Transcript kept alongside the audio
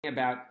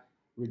about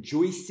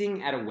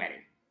rejoicing at a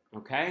wedding,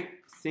 okay?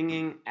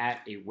 Singing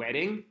at a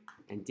wedding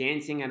and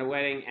dancing at a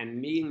wedding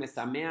and being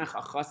mesameach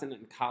achasan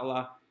and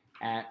kala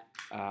at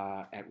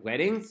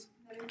weddings.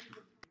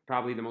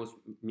 Probably the most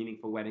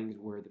meaningful weddings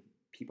were the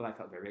people I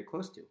felt very, very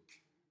close to,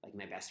 like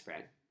my best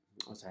friend.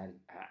 Also had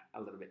a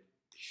little bit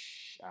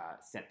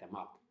set them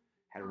up,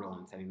 had a role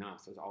in setting them up,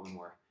 so it was all the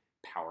more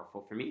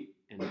powerful for me.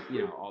 And,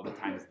 all the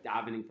times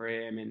davening for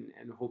him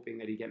and hoping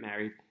that he'd get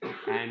married.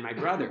 And my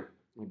brother's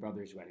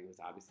wedding was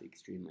obviously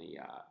extremely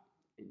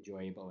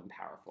enjoyable and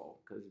powerful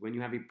because when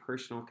you have a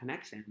personal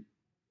connection,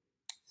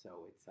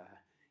 so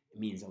it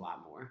means a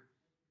lot more.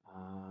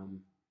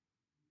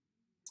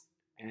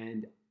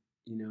 And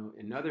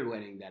another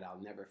wedding that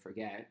I'll never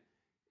forget,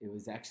 there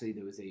was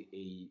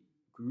a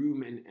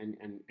groom and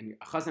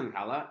a chazan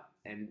kala,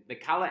 and the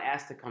kala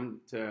asked to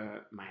come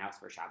to my house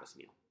for a Shabbos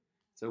meal.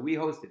 So we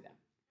hosted them.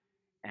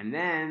 And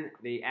then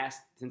they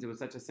asked, since it was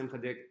such a simcha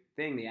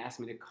thing, they asked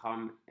me to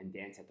come and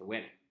dance at the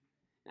wedding.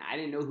 Now, I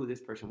didn't know who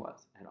this person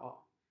was at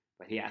all,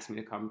 but he asked me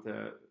to come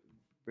to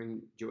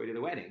bring joy to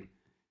the wedding.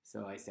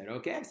 So I said,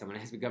 okay, if someone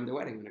asked me to come to the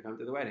wedding, I'm going to come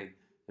to the wedding.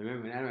 I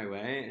remember I went out of my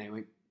way, and I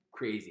went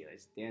crazy. I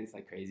just danced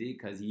like crazy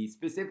because he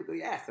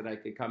specifically asked that I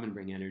could come and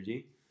bring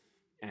energy.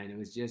 And it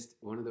was just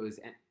one of those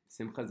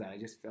simchas that I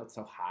just felt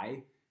so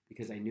high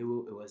because I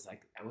knew it was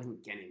like I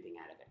wasn't getting anything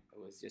out of it. It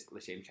was just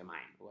l'shem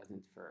shamayim. It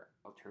wasn't for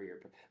ulterior.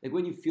 Like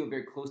when you feel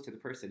very close to the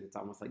person, it's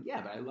almost like,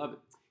 yeah, but I love it.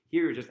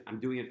 Here, I'm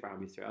doing it for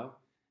Am Yisrael,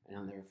 and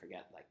I'll never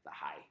forget like the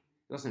high.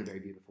 It's also in a very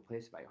beautiful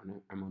place by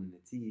Armon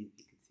Netziv.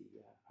 You can see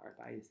Har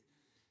Bayis.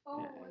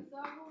 Oh, is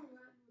that where we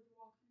went with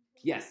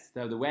walking? Yes,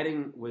 the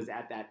wedding was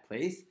at that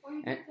place. Oh,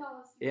 you can tell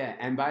us. Yeah,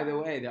 and by the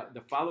way,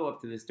 the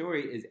follow-up to the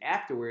story is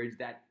afterwards,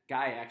 that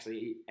guy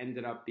actually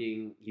ended up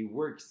he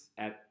works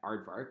at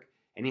Aardvark,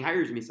 and he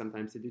hires me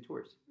sometimes to do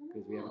tours,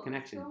 because we have a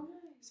connection.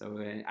 So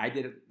nice. I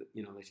did it,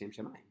 l'shem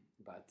shamayim,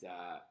 but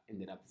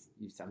ended up,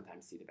 you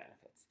sometimes see the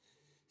benefits.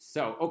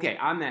 So, okay,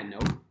 on that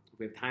note, if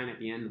we have time at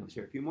the end, I'll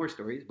share a few more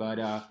stories, but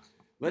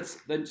let's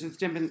just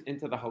jump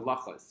into the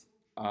halachas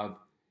of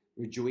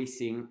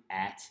rejoicing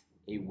at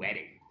a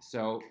wedding.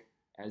 So,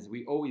 as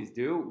we always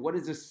do, what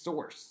is the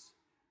source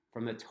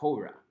from the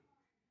Torah?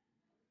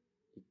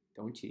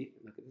 Don't cheat.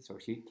 Look at the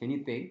source sheet. Can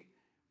you think?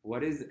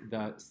 What is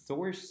the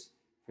source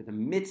for the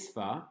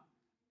mitzvah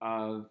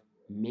of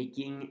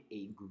making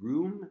a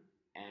groom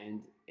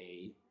and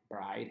a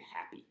bride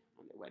happy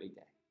on their wedding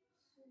day?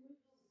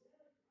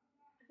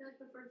 I feel like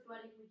the first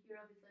wedding we hear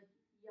of is like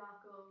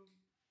Yaakov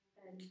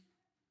and...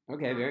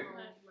 Okay,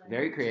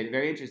 very creative,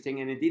 very interesting,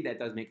 and indeed that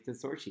does make it to the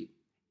source sheet.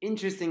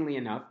 Interestingly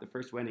enough, the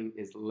first wedding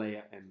is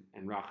Leah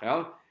and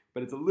Rachel,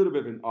 but it's a little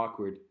bit of an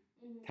awkward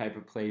type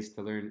of place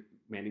to learn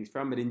weddings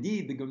from. But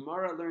indeed, the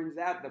Gemara learns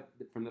out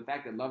from the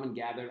fact that Lavan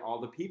gathered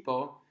all the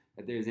people,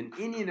 that there's an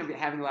inyan of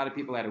having a lot of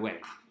people at a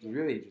wedding, which is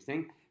really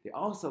interesting. They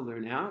also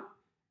learn out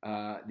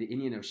the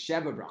inyan of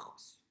Sheva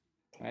Brachos,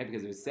 right?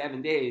 Because it was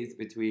 7 days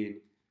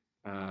between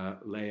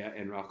Leah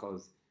and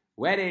Rachel's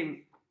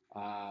wedding.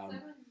 7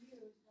 years.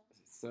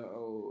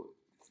 So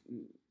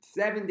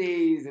 7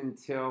 days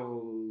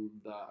until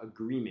the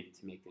agreement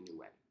to make the new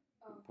wedding.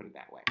 Put it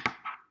that way.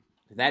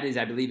 That is,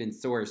 I believe, in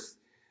source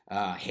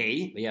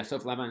Hey.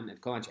 Yasuf Lavan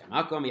et Kol Anshe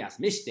Makom Yas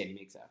Mishte. He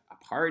makes a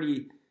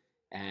party,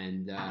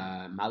 and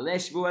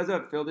Malesh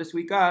Vuazot, fill this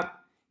week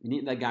up. You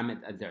need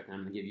Lagamet Adert.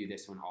 I'm going to give you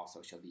this one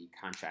also. She'll be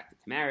contracted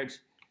to marriage.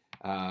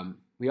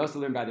 We also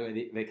learned, by the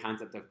way, the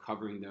concept of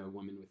covering the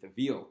woman with a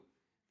veil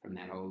from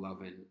that whole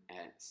Lavan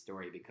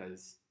story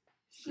because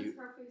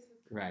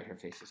her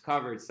face was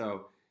covered.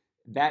 So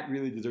that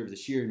really deserves a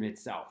shir in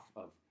itself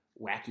of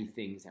wacky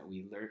things that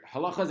we learn,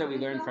 halachas that we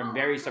learn from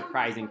very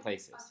surprising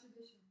places.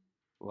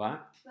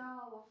 What?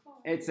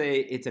 It's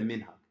a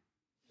minhag.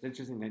 It's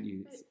interesting that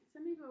you.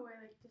 Some people wear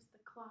like just the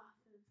cloth,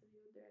 and some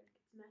people wear it's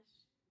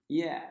mesh.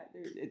 Yeah,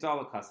 it's all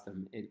a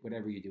custom.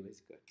 Whatever you do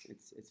is good.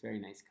 It's very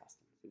nice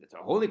custom. It's a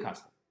holy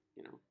custom.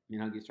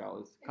 Minhag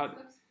Yisrael is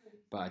cut,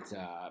 but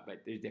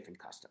there's different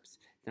customs.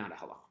 It's not a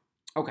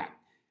halacha.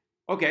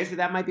 Okay, so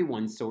that might be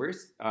one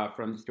source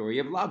from the story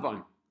of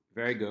Lavan.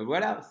 Very good.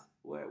 What else?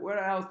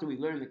 Where else do we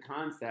learn the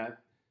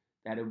concept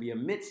that it would be a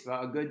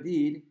mitzvah, a good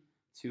deed,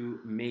 to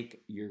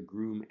make your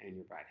groom and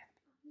your bride happy?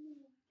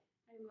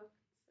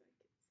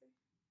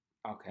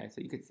 Okay,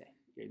 so you could say.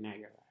 Now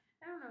you're right.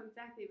 I don't know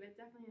exactly, but it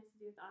definitely has to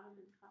do with Adam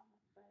and Chava.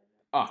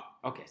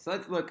 Oh, okay. So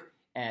let's look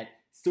at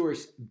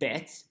source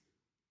Bet.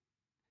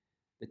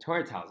 The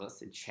Torah tells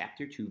us in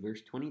chapter 2,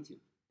 verse 22.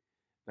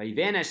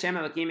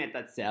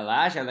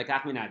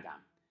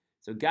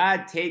 So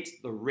God takes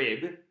the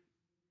rib,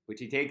 which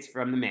he takes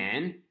from the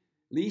man,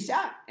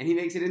 Lisha, and he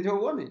makes it into a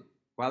woman.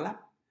 Voila.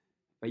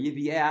 And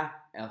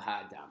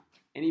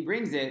he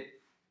brings it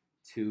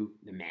to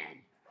the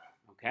man.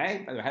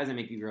 Okay? By the way, how does it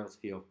make you girls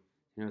feel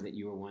to know that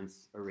you were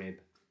once a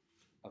rib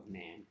of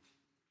man?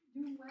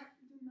 Do men have breasts?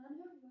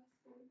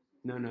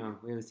 No.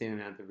 We haven't seen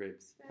amount of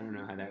ribs. I don't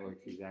know how that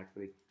works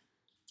exactly.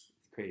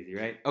 It's crazy,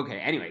 right? Okay,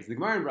 anyways, the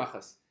Gemara in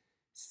Brachos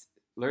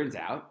learns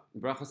out,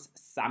 Brachos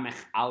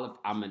Samech Aleph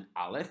Amud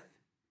Aleph,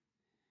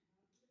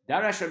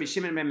 Darash Rabbi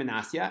Shimon ben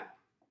Menasya.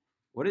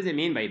 What does it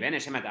mean by Ben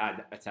Hashem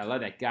Batzela,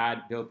 that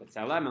God built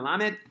Batzela?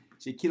 Melamed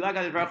Shekila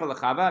Gad Baruch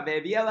Lechava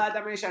ve'Viela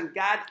Adam Rishon.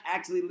 God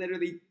actually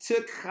literally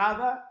took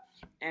Chava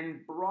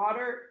and brought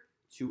her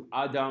to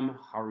Adam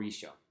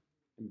Harishon,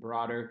 and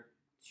brought her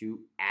to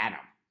Adam.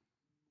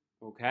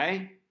 Okay. I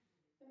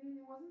mean,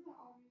 it wasn't the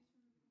obvious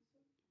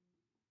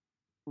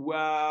one.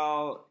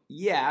 Well,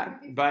 yeah,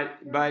 but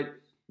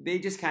they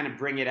just kind of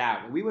bring it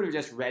out. We would have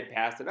just read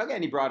past it. Okay,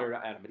 and he brought her to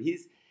Adam, but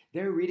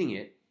they're reading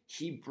it.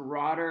 He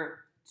brought her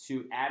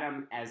to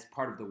Adam as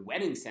part of the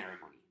wedding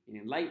ceremony.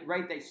 You know,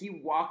 right that he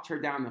walked her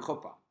down the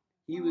chuppah.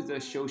 He was a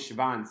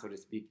shoshvan, so to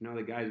speak. You know,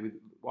 the guys would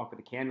walk with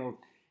the candles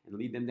and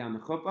lead them down the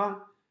chuppah.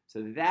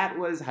 So that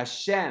was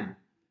Hashem.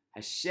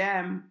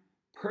 Hashem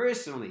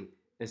personally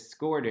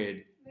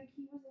escorted. Like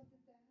he was like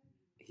the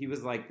dad. He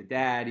was like the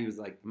dad. He was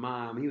like the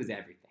mom. He was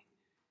everything,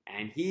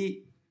 and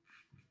he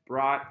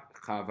brought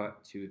Chava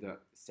to the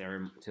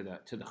ceremony, to the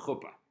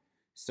chuppah,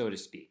 so to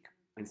speak.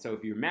 And so,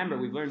 if you remember,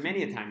 we've learned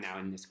many a time now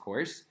in this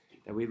course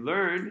that we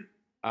learn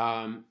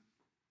that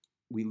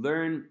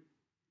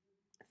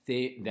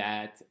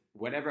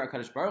whatever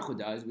HaKadosh Baruch Hu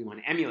does, we want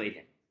to emulate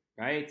him,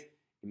 right?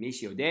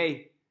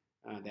 Mishiodei,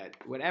 that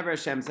whatever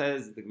Hashem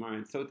says, the Gemara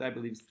in Sota, I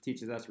believe,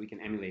 teaches us we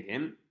can emulate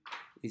him,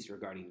 at least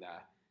regarding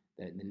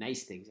the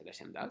nice things that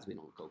Hashem does. We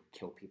don't go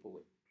kill people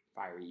with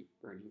fiery,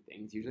 burning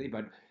things usually,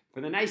 but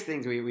for the nice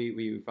things,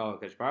 we follow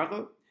HaKadosh Baruch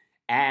Hu.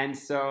 And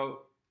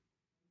so,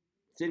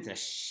 since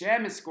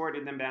Hashem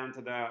escorted them down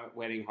to the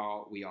wedding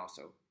hall, we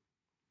also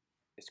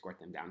escort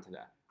them down to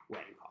the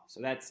wedding hall.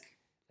 So that's,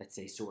 let's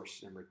say,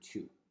 source number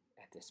 2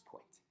 at this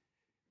point.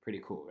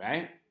 Pretty cool,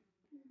 right?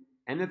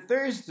 And the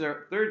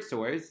third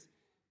source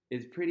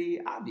is pretty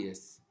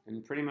obvious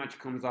and pretty much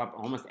comes up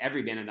almost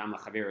every Ben Adam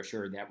L'Chaver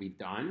Ashur that we've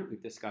done.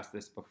 We've discussed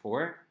this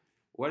before.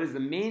 What is the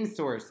main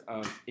source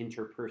of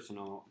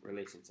interpersonal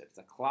relationships?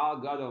 The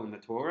Klal Gadol in the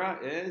Torah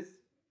is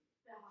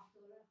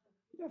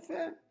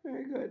Yafeh,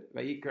 very good.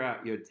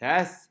 Vayikra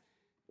Yotes,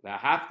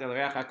 V'ahavta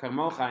l'recha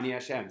kamocha ani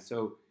Hashem.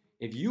 So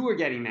if you were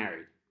getting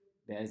married,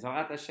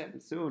 Be'ezrat Hashem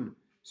soon.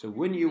 So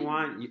wouldn't you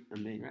want?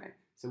 Right?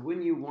 So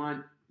wouldn't you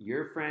want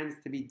your friends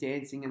to be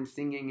dancing and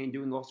singing and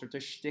doing all sorts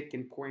of shtick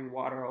and pouring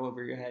water all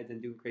over your heads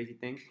and doing crazy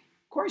things?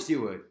 Of course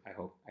you would.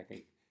 I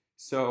think.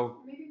 So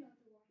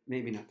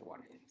maybe not the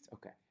water things.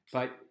 Okay,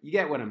 but you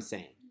get what I'm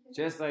saying.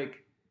 Just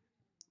like,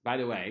 by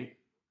the way,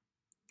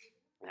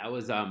 that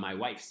was my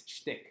wife's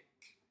shtick.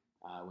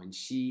 When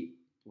she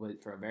was,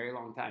 for a very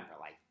long time, for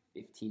like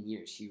 15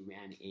 years, she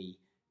ran a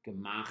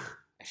gemach,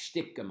 a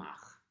shtick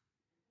gemach.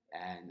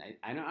 And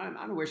I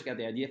don't know where she got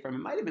the idea from. It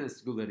might have been a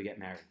segula to get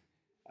married,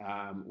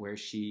 where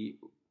she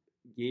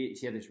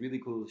had this really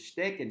cool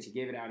shtick, and she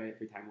gave it out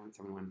every time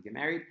someone wanted to get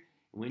married.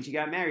 And when she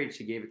got married,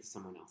 she gave it to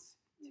someone else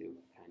to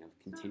kind of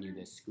continue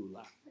this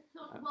segula.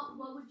 So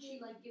what would she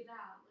like give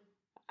out?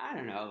 I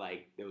don't know,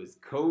 like those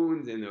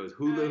cones and those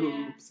hula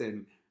hoops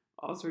and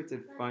all sorts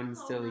of fun,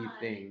 silly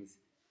things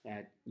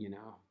that, you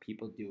know,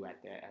 people do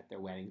at their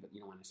wedding, but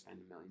you don't want to spend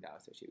 $1 million.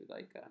 So she was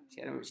like,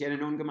 she had a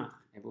known gemach.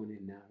 Everyone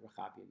in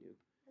Rechavia knew.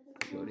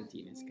 Go to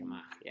Tina's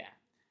gemach, yeah.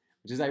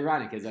 Which is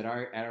ironic, because at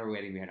our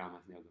wedding we had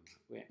almost no gemach.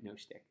 We had no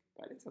shtick,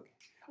 but it's okay.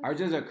 Ours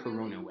was a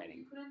Corona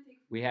wedding.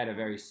 We had a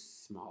very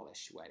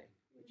smallish wedding,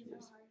 which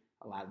was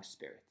a lot of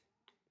spirit.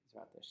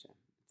 It's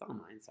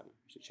online somewhere.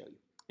 I should show you.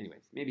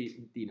 Anyways,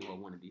 maybe Dina will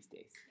one of these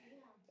days.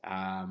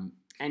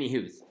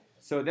 Anywho's.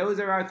 So those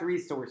are our 3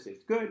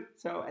 sources. Good.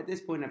 So at this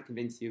point, I've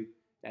convinced you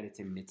that it's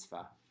a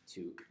mitzvah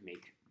to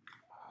make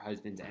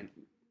husbands and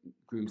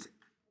grooms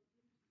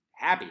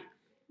happy.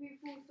 Wait,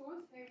 for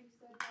source name, we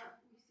said that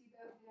we see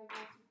that we have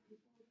lots of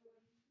people doing.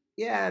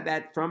 Yeah,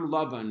 that from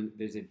Lavan,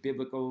 there's a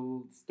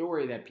biblical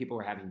story that people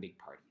were having big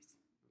parties.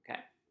 Okay.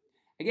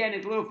 Again,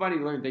 it's a little funny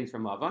to learn things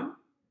from Lavan.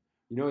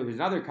 You know, there's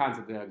another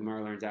concept that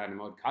Gemara learns out in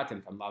Mod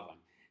Katan from Lavan.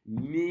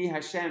 Mi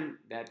Hashem,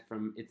 that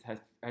from it's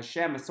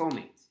Hashem, a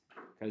soulmate,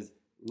 because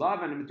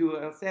Lavan and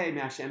Betula will say Mi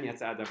Hashem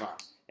Yatsa Davar,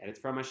 that it's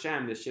from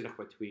Hashem the shidduch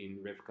between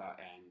Rivka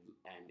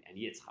and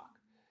Yitzchak.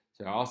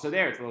 So also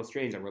there, it's a little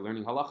strange that we're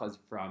learning halachas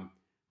from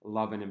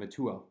Lavan and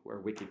Betula, who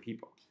are wicked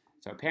people.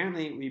 So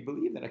apparently, we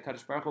believe that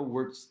HaKadosh Baruch Hu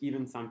works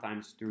even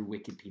sometimes through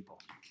wicked people,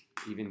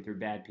 even through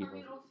bad people. I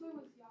mean, also it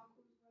was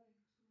Yaakov's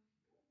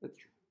wedding. That's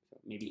true. So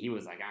maybe he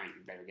was like,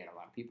 you better get a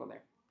lot of people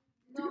there.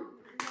 No,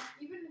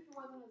 even if it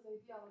wasn't his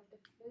idea, like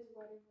if his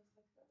wedding was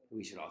like that.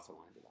 We should also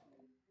want to do that.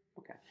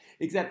 Okay.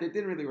 Except it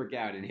didn't really work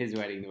out in his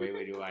wedding the way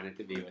we wanted it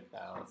to be with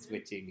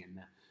switching and,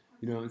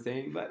 you know what I'm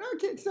saying? But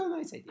okay, it's still a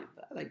nice idea.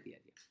 But I like the idea.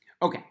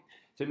 Okay.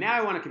 So now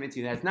I want to convince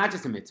you that it's not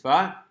just a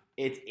mitzvah.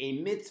 It's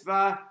a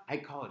mitzvah. I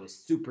call it a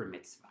super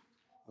mitzvah.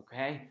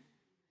 Okay?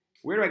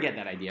 Where do I get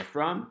that idea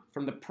from?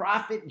 From the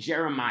prophet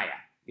Jeremiah.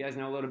 You guys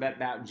know a little bit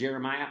about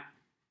Jeremiah?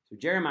 So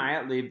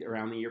Jeremiah lived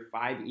around the year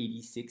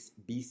 586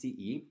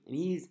 BCE, and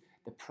he's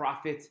the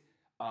prophet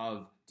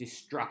of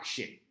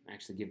destruction. I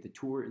actually give the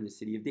tour in the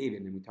city of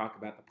David, and we talk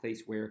about the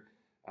place where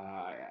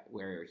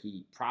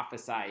he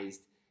prophesied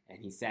and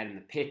he sat in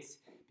the pit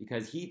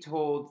because he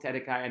told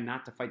Zedekiah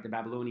not to fight the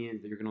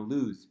Babylonians, that you're going to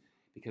lose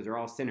because they're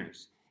all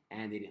sinners.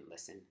 and they didn't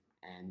listen,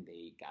 and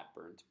they got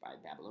burnt by the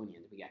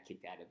Babylonians. We got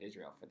kicked out of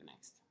Israel for the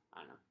next,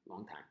 I don't know,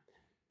 long time.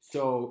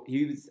 So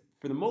he was,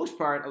 for the most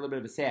part, a little bit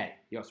of a sad.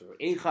 He also wrote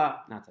Eicha,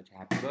 not such a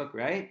happy book,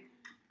 right?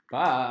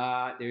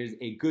 But there's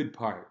a good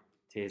part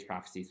to his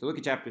prophecy. So look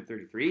at chapter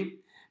 33.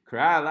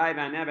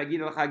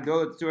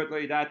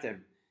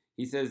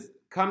 He says,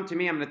 come to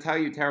me, I'm going to tell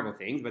you terrible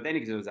things. But then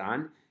he goes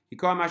on.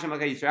 Look at the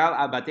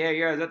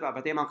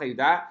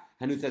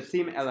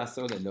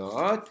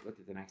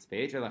next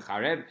page.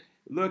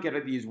 Look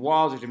at these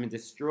walls which have been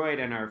destroyed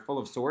and are full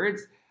of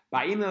swords.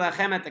 There's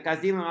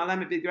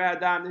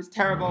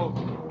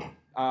terrible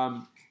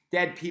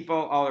dead people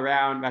all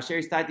around.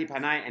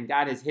 And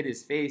God has hid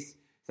his face.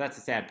 So that's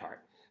the sad part.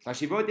 But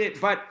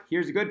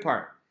here's the good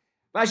part.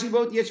 But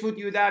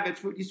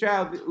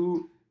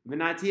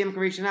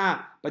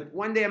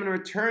one day I'm going to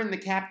return the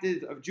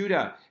captives of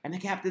Judah and the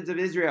captives of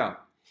Israel.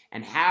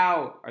 And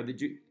how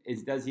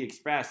does he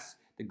express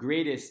the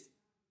greatest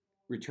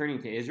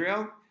returning to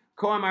Israel?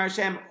 In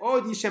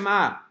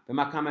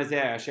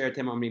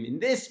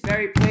this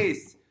very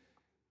place,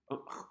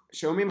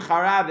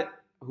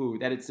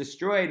 that it's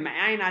destroyed.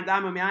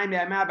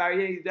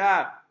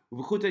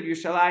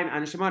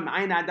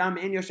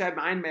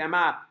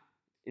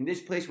 In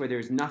this place where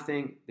there's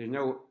nothing, there's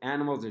no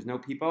animals, there's no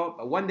people,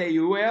 but one day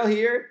you will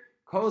hear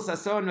Kol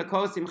sason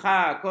v'kol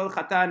simcha, kol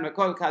chatan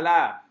v'kol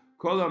kala,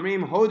 kol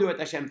omrim hodu et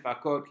Hashem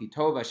fakot, ki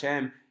tov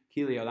Hashem,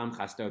 ki li'olam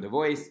chasto. The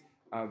voice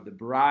of the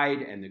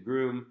bride and the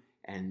groom,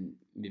 and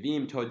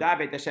mivim toda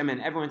bet Hashem,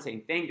 and everyone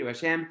saying thank you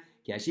Hashem,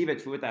 ki hashiv et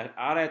tfut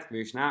haaretz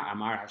v'yishna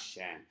amar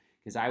Hashem,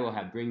 because I will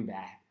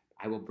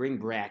bring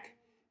back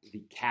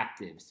the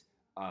captives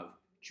of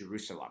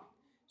Jerusalem.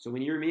 So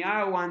when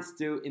Yirmiyahu wants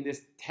to, in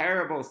this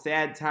terrible,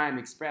 sad time,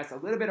 express a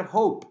little bit of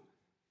hope,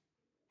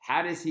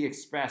 how does he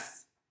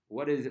express,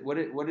 what does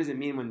it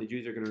mean when the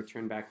Jews are going to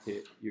return back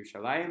to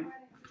Yerushalayim?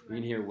 You're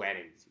going to hear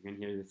weddings. You're going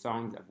to hear the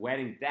songs of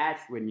weddings.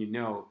 That's when you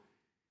know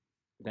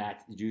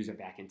that the Jews are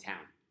back in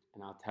town.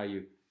 And I'll tell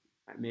you,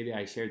 maybe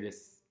I shared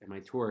this at my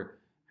tour.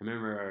 I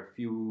remember a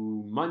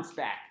few months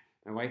back,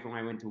 my wife and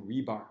I went to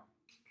Rebar.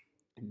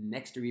 And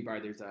next to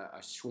Rebar, there's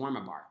a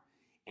shawarma bar.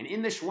 And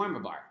in the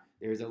shawarma bar,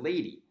 there's a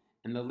lady.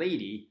 And the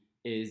lady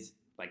is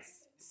like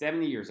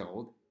 70 years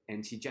old,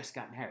 and she just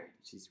got married.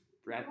 She's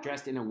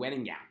dressed in a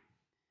wedding gown.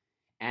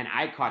 And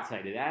I caught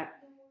sight of that,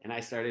 and I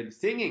started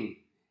singing.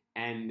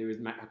 And there was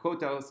my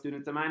Hakotel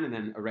students of mine, and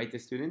then a Reita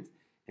student,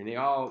 and they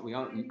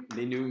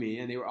knew me,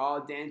 and they were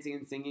all dancing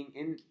and singing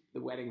in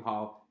the wedding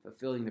hall,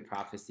 fulfilling the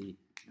prophecy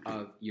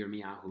of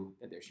Yirmiyahu,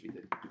 that there should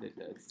be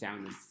the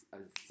sound of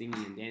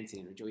singing and dancing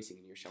and rejoicing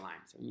in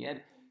Yerushalayim. So when you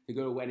had to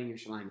go to a wedding in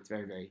Yerushalayim, it's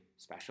very, very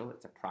special.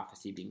 It's a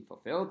prophecy being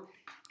fulfilled.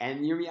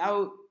 And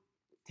Yirmiyahu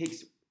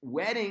takes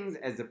weddings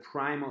as a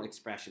primal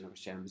expression of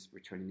Hashem's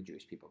returning the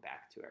Jewish people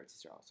back to Eretz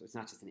Yisrael. So it's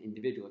not just an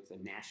individual, it's a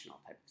national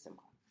type of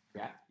simcha.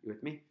 Yeah? You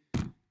with me?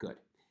 Good.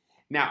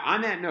 Now,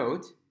 on that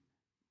note,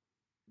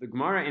 the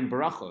Gemara in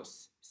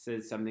Barachos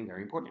says something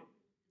very important.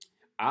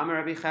 Amar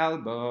Rabbi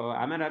Chalbo,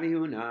 Amar Rabbi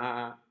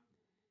Huna.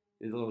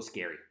 It's a little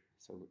scary,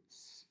 so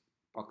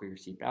buckle your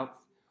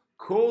seatbelts.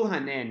 Kol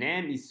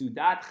haneneh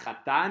misudat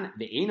chatan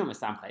ve'eno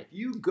mesamcha. If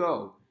you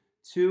go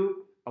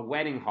to a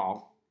wedding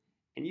hall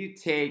and you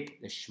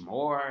take the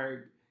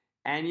shmorg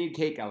and you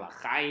take a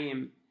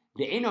lachaim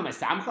ve'eno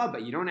mesamcha,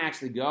 but you don't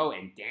actually go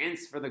and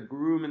dance for the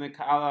groom and the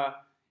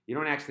kala, you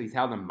don't actually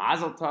tell them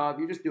mazel tov,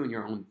 you're just doing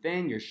your own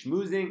thing, you're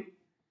schmoozing.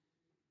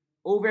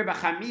 Over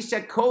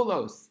b'chamisha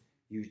kolos,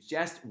 you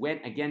just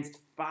went against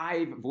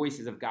 5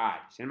 voices of God.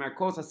 Bad.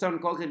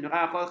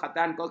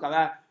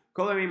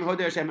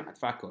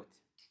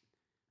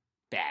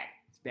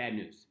 It's bad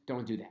news.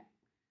 Don't do that.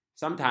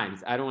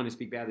 Sometimes, I don't want to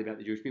speak badly about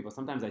the Jewish people,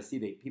 sometimes I see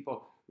the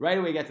people right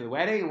away get to the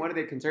wedding, and what are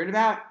they concerned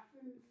about?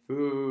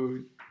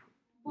 Food.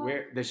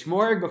 Where the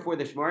shmorg before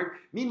the shmorg.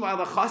 Meanwhile,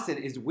 the chassan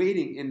is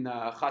waiting in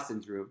the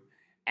chassan's room,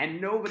 and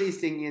nobody's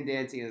singing and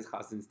dancing at his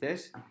chassan's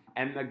tish,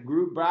 and the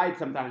group bride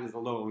sometimes is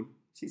alone.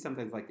 She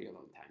sometimes likes the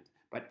alone times,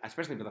 but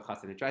especially for the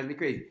chassan, it drives me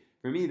crazy.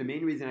 For me, the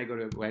main reason I go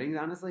to weddings,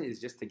 honestly, is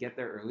just to get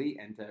there early,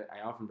 and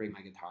I often bring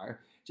my guitar,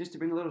 just to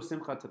bring a little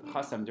simcha to the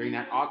chassan during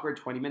that awkward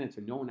 20 minutes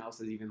when no one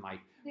else is even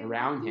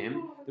around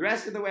him. The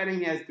rest of the wedding,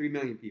 he has 3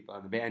 million people,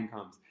 and the band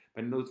comes.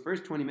 But in those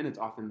first 20 minutes,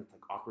 often it's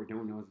awkward. No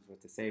one knows what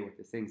to say, what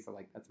to sing. So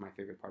that's my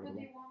favorite part of the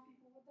wedding.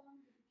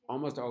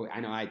 Almost always,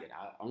 I know I did.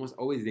 Almost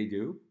always they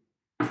do.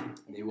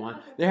 They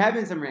want. There have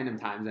been some random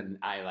times, and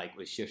I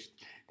was shushed.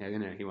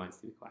 He wants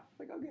to be quiet.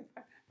 Okay,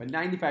 fine. But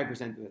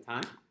 95% of the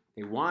time,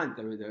 they want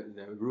the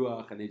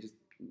ruach, and they just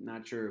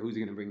not sure who's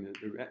going to bring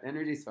the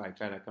energy. So I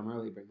try to come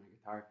early, bring my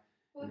guitar,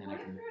 and then I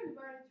can. What if you're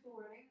invited to a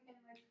wedding and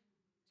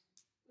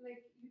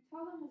you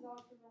tell them it's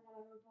awesome and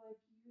whatever, but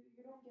you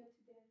don't get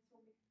to dance?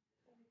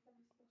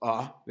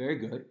 Very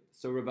good.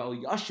 So Rav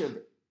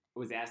Elyashiv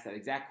was asked that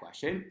exact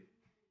question,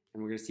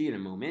 and we're going to see in a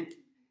moment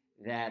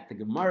that the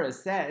Gemara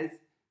says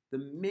the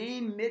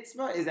main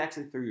mitzvah is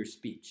actually through your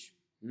speech,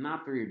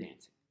 not through your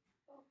dancing.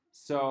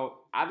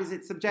 So obviously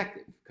it's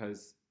subjective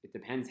because it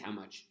depends how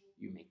much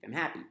you make them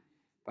happy.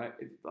 But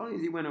as long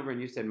as you went over and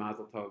you said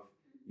Mazel Tov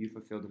you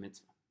fulfilled the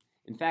mitzvah.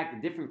 In fact,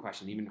 a different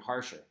question, even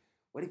harsher.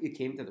 What if you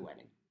came to the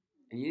wedding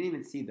and you didn't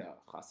even see the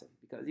chassan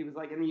because he was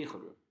like in the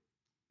yichud room,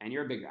 and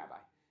you're a big rabbi.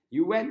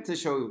 You went to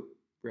show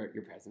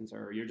your presence,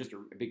 or you're just a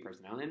big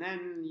personality, and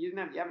then you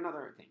have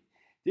another thing.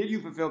 Did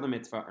you fulfill the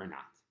mitzvah or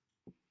not?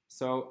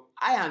 So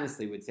I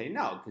honestly would say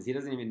no, because he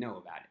doesn't even know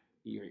about it.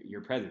 Your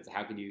presence.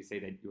 How could you say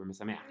that you were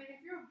misameach? I mean,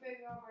 if you're a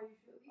big rabbi, you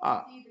should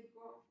at least see the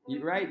girl.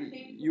 You're right.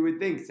 You would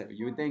think so.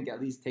 You would think at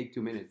least take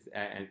 2 minutes.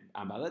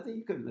 Let's say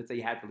you couldn't. Let's say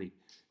you had to leave.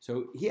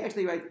 So he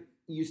actually writes,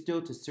 you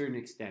still to a certain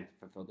extent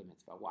fulfilled the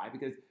mitzvah. Why?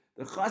 Because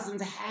the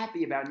chassan's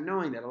happy about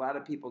knowing that a lot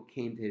of people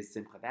came to his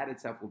simcha. That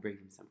itself will bring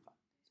him simcha.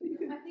 So you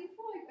can. I think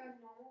for like a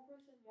normal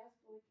person, yes,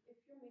 but like if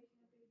you're making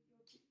a big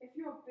deal, if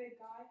you're a big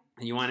guy,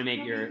 and you want to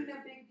make your making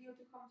a big deal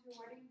to come to a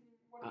wedding.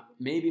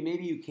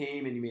 Maybe you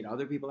came and you made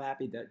other people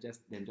happy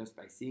just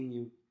by seeing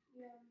you.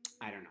 Yeah.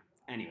 I don't know.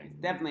 Anyways,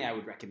 definitely I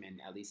would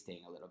recommend at least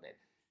staying a little bit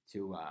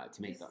to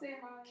make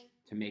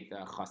the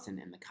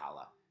chassan and the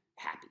kala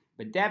happy.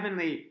 But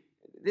definitely,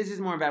 this is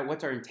more about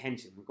what's our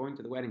intention. We're going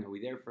to the wedding. Are we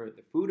there for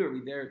the food, or are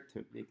we there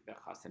to make the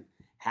chassan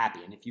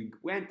happy? And if you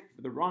went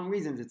for the wrong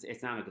reasons,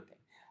 it's not a good thing.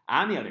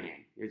 On the other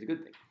hand, here's a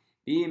good thing.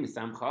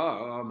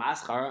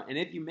 And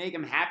if you make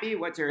him happy,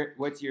 what's your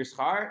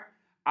schar?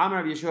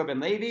 Amar Yeshua ben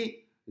Levi.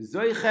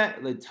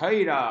 Zoiche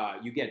l'Torah,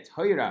 you get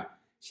Torah.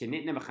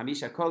 Shenitna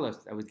b'chamisha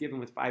kolos, that was given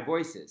with 5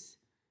 voices.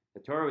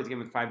 The Torah was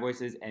given with 5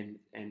 voices, and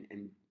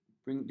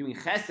doing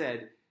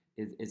chesed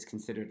is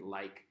considered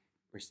like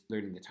we're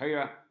learning the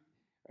Torah.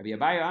 Rabbi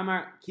Abaye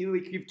Amar kilu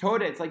ikriv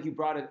toda, it's like you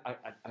brought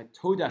a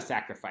toda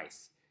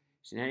sacrifice.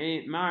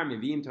 You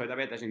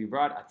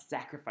brought a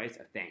sacrifice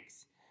of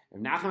thanks.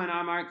 Rav Nachman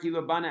Amar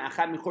kilu bana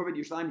achad mechorvet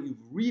Yerushalayim,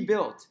 you've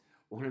rebuilt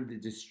one of the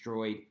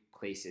destroyed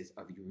places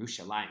of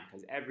Yerushalayim,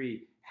 because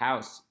every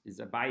house is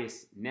a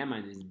bias.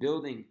 Neman is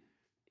building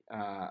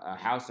a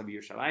house of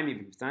Yerushalayim,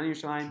 even B'tzan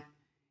Yerushalayim,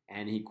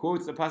 and he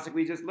quotes the pasuk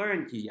we just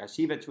learned, Ki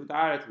Yashiva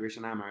Tzudarat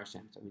Yerushalayim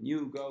Hashem. So when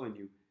you go and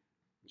you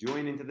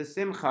join into the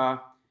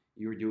Simcha,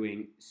 you're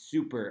doing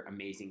super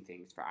amazing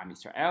things for Am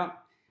Yisrael.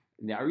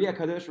 And the Ari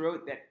HaKadosh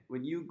wrote that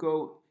when you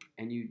go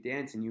and you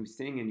dance and you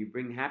sing and you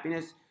bring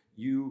happiness,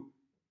 you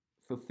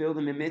fulfill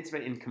the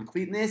mitzvah in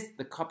completeness.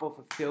 The couple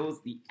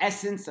fulfills the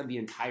essence of the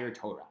entire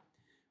Torah.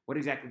 What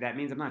exactly that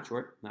means, I'm not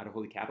sure. I'm not a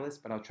holy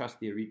Kabbalist, but I'll trust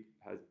the Ari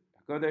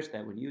HaKadosh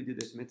that when you do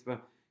this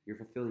mitzvah, you're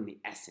fulfilling the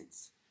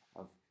essence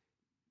of.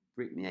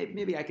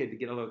 Maybe I could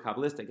get a little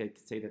Kabbalistic. I could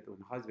say that when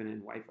husband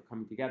and wife are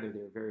coming together,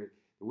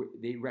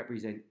 they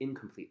represent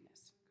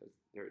incompleteness.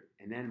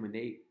 And then when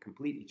they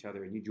complete each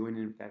other and you join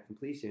in with that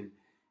completion,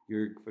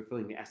 you're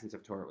fulfilling the essence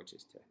of Torah, which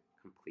is to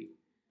complete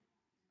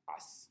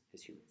us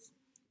as humans.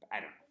 But I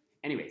don't know.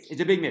 Anyways,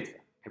 it's a big mitzvah.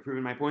 I've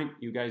proven my point.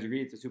 You guys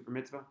agree it's a super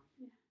mitzvah?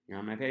 Yeah. You're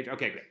on my page?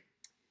 Okay, great.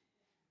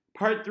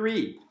 Part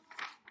 3.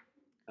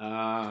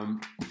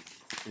 And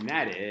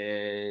that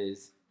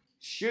is,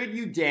 should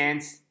you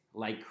dance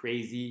like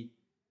crazy,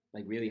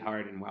 like really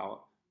hard and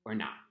well, or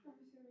not?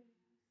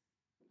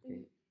 Okay.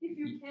 If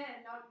you can,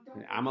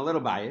 don't. I'm a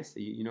little biased.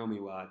 You know me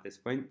well at this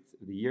point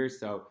of the year,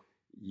 so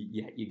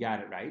you got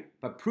it right.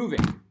 But prove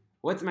it.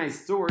 What's my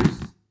source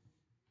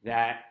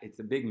that it's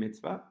a big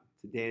mitzvah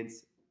to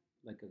dance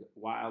like a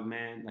wild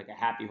man, like a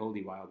happy,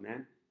 holy wild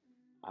man,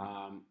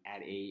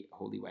 at a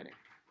holy wedding?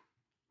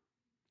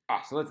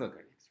 So let's look at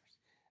next source.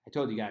 I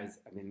told you guys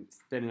I've been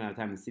spending a lot of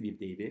time in the city of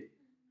David.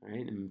 All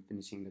right, I'm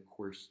finishing the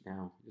course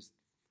now, just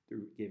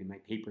through giving my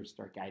papers,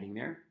 start guiding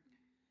there.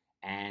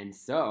 And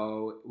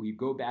so we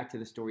go back to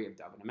the story of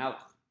David HaMelech.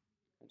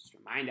 I'll just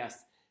remind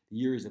us, the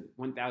years of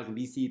 1000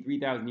 BC,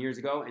 3,000 years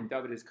ago, and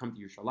David has come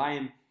to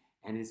Yerushalayim,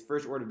 and his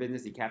first order of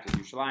business, he captures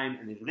Yerushalayim,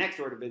 and then the next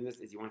order of business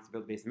is he wants to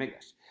build the Beis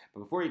HaMikdash.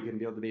 But before he can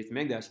build the Beis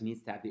HaMikdash, he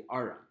needs to have the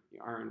Aron. The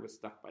Aron was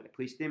stuck by the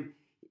Plishtim.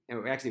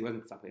 It actually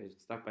wasn't stuck, it was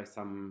stuck by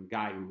some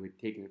guy who had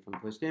taken it from the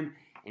Plishtim,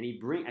 and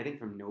I think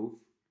from Nov,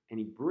 and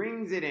he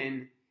brings it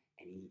in,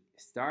 and he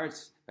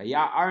starts,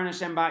 Vaya Aron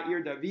Hashem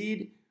Ba'ir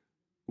David,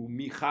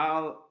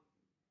 u'Michal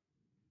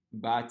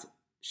Bat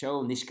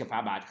Shol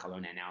Nishkafa Bat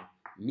Chalona. Now,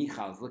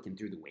 Michal is looking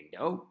through the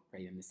window,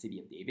 right in the city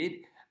of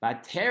David.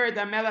 Bateret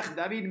HaMelech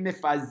David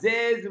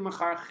mefazez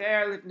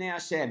u'mecharcher lifnei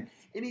Hashem.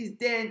 And he's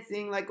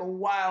dancing like a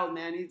wild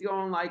man. He's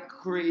going like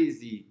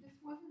crazy.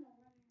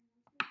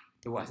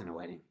 It wasn't a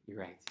wedding. You're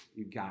right.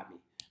 You got me.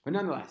 But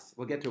nonetheless,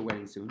 we'll get to a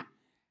wedding soon.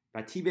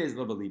 Batiba is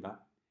Lobaliba,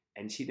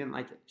 and she didn't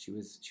like it. She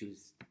was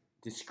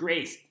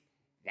disgraced.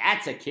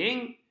 That's a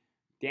king?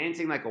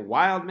 Dancing like a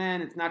wild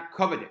man? It's not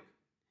coveted.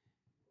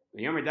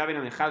 ויאמר דוד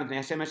המלך לפני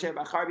השם אשר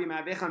בחר בי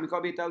מאביך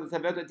מכל ביתו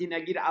לצוות אותי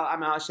נגיד על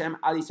עם השם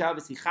על ישראל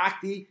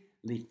ושיחקתי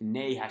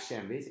לפני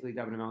השם. Basically,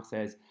 David HaMelech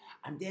says,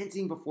 I'm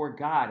dancing before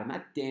God. I'm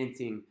not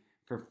dancing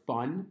for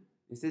fun.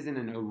 This isn't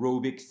an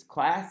aerobics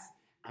class.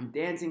 I'm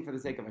dancing for the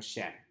sake of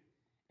Hashem.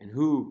 And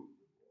who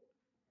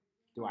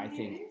do I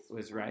think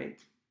was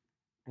right?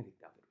 I think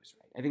David was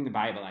right. I think the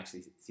Bible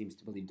actually seems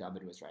to believe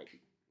David was right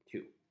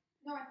too.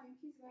 No, I think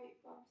he's right,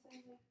 but I'm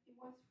saying like it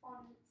was fun.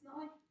 It's not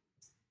like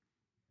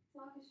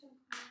a show.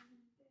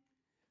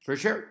 For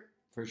sure.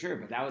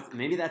 But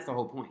maybe that's the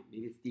whole point.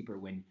 Maybe it's deeper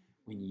when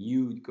when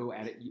you go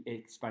at it,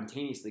 it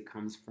spontaneously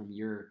comes from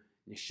your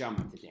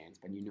neshama to dance,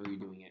 but you know you're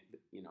doing it,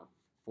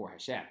 for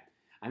Hashem.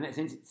 And that,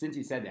 since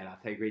you said that, I'll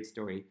tell you a great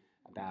story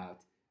about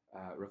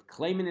Rav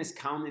Kleimanis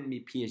Kalman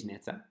Mipiaj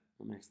Netza.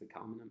 I'm actually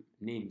Kalman, I'm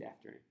named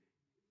after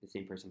the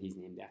same person he's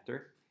named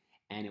after.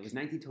 And it was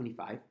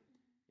 1925,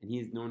 and he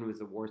is known as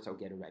the Warsaw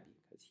Ghetto Rebbe,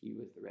 because he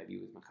was the Rebbe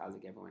who was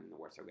Machazik everyone in the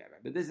Warsaw Ghetto.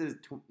 But this is,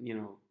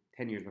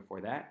 10 years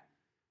before that,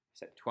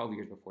 12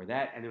 years before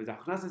that, and there was a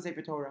Hachnasa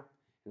Sefer Torah.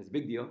 It was a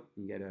big deal.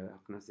 You get a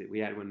Hachnasa. We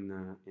had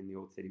one in the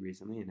old city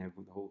recently, and the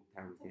whole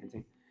town was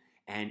dancing.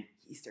 And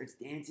he starts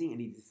dancing,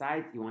 and he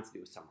decides he wants to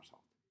do a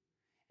somersault.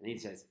 And he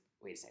says,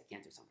 "Wait a second, I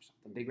can't do a somersault.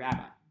 I'm a big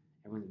rabbi.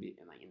 Everyone's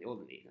in the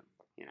olden days,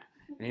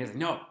 And he was like,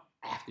 "No,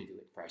 I have to do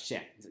it for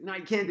Hashem." He's like, "No,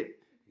 you can't do it."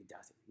 He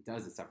does it. He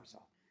does the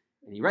somersault,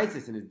 and he writes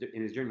this in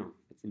his journal.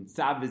 It's in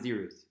Tzav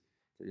V'Zirus.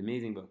 It's an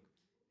amazing book.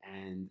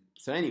 And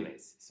so,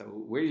 anyways,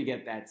 where do you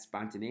get that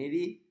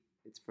spontaneity?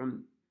 It's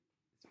from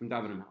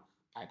David HaMelech,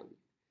 I believe.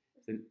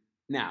 So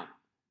now,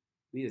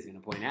 Leah's going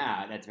to point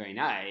out that's very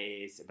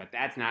nice, but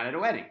that's not at a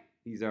wedding.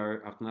 These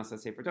are Hachnasa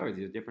Sefer Torah.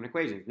 These are different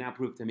equations. Now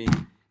prove to me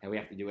that we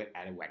have to do it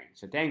at a wedding.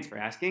 So thanks for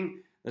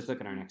asking. Let's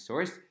look at our next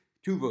source.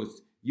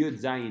 Tuvos Yud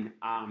Zayin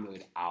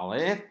Amud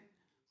Aleph.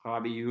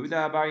 Rabbi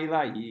Yehuda Bar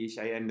Ilayi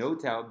Shaya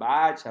Notel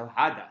Bad Shel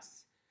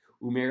Hadas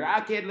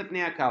Umeraked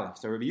Lifnei HaKalaf.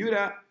 So Rabbi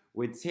Yehuda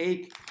would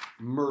take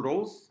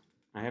myrtles.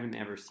 I haven't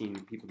ever seen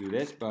people do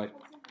this, but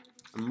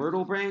a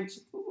myrtle branch,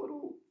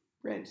 little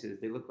branches.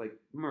 They look like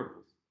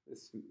myrtles. The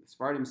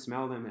Sephardim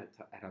smell them at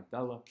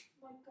Havdalah.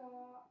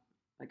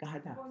 Like a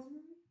hadas.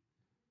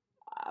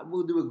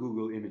 We'll do a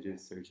Google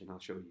Images search and I'll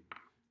show you.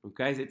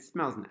 Okay, it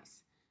smells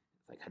nice.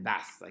 It's like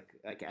hadas,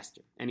 like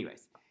Esther.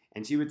 Anyways,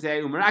 and she would say,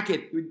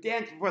 "Umarakit," would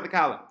dance before the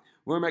kala.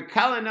 We're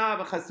kala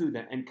na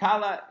v'chasuda, and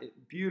kala,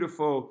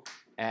 beautiful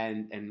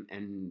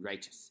and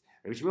righteous.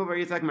 Rabbi Shmuel Bar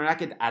Yitzchak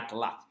Marakit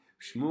atlat.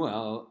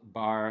 Shmuel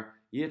Bar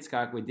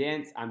Yitzchak would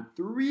dance on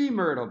 3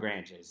 myrtle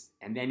branches,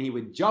 and then he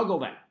would juggle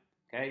them.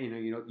 Okay,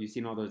 you've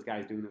seen all those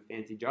guys doing the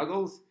fancy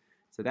juggles.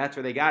 So that's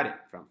where they got it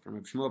from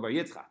Rabbi Shmuel Bar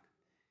Yitzchak.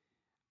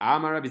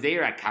 Amar Rabbi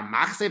Zera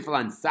kamachse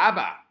flan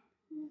Saba.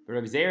 But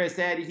Rabbi Zera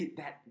said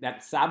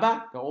that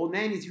Saba, the old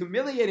man, is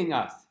humiliating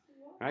us.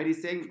 Right?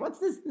 He's saying, what's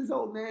this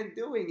old man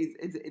doing?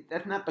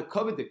 That's not the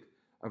kovedik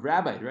of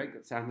rabbis, right?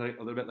 It sounds like a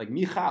little bit like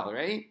Michal,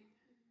 right?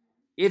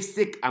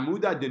 Ifsik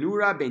amuda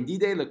denura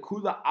bendide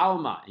lekula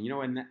alma.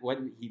 And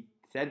when he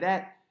said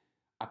that,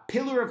 a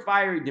pillar of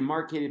fire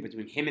demarcated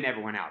between him and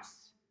everyone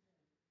else.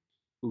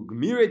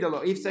 Ugmire de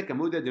lo ifsek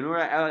amuda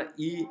denura el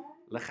I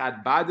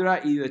lechad badra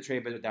I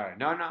letrei badara.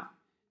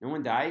 No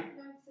one died.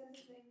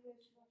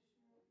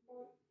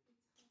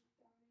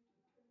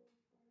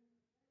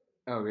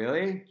 Oh,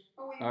 really?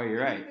 Oh,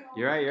 you're right.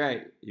 You're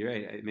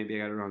right. Maybe I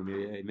got it wrong.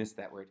 Maybe I missed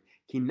that word.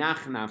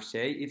 Kinach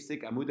nafshe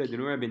ifsik amuda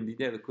denura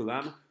bendide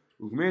lekulam.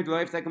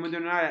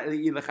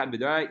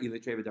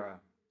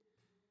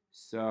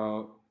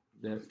 So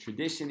the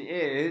tradition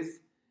is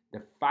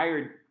the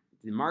fire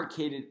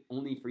demarcated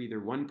only for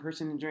either one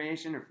person in the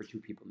generation or for 2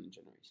 people in the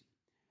generation.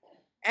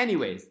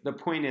 Anyways, the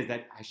point is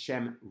that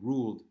Hashem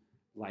ruled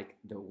like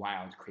the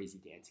wild, crazy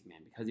dancing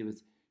man because he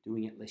was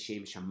doing it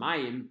l'shem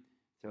shamayim.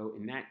 So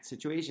in that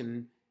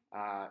situation,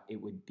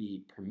 it would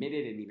be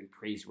permitted and even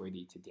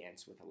praiseworthy to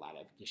dance with a lot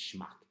of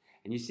geshmak.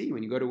 And you see,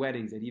 when you go to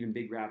weddings, that even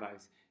big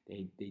rabbis,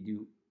 they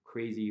do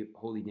crazy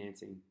holy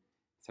dancing.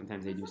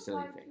 Sometimes they do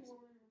silly things.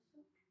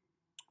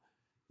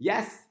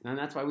 Yes, and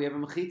that's why we have a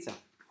mechitza.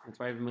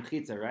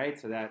 Right?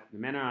 So that the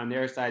men are on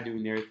their side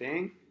doing their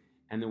thing,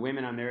 and the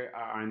women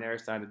are on their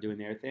side of doing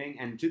their thing.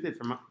 And the truth is,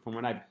 from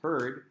what I've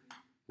heard,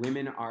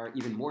 women are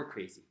even more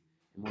crazy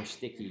and more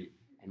sticky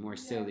and more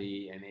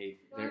silly, and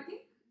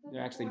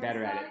they're actually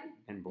better at it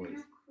than boys.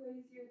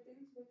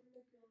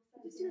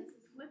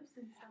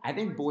 I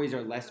think boys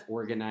are less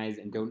organized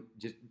and don't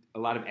just a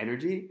lot of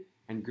energy,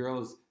 and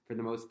girls, for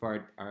the most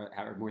part,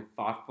 are more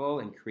thoughtful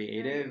and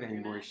creative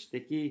and more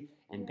sticky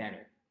and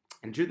better.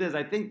 And the truth is,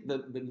 I think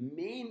the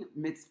main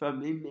mitzvah,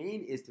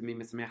 is to be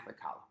mismeach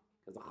l'kala,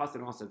 because the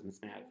chassan also is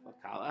mismeach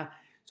l'kala.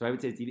 So I would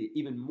say it's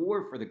even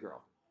more for the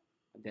girl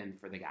than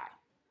for the guy.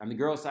 On the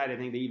girl side, I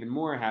think they even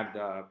more have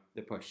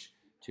the push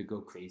to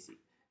go crazy.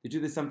 The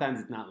truth is, sometimes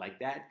it's not like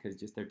that because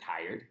just they're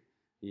tired,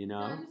 I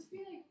just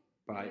feel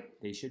but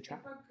they should try.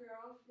 If a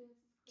girl feels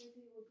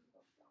crazy, it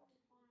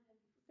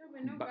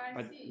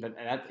would be But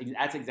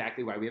that's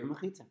exactly why we have a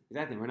mechitza.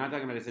 Exactly. We're not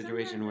talking about a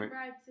situation where the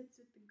bride sits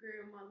with the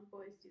groom while the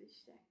boys do the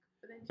shtek.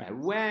 But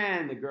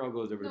when the girl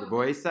goes over to the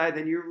boys' side,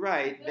 then you're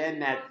right.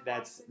 Then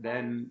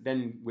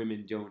then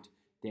women don't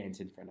dance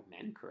in front of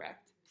men,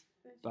 correct?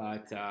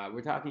 But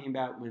we're talking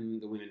about when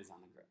the women is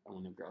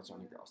when the girls are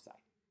on the girls' side.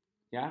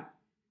 Yeah.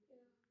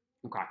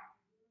 Okay.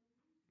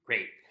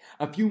 Great.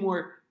 A few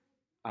more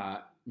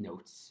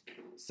notes.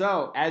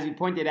 So, as we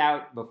pointed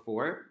out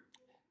before,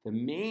 the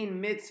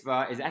main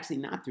mitzvah is actually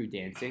not through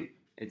dancing.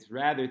 It's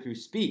rather through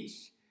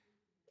speech.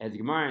 As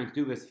Gemara in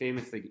Ketubos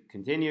famously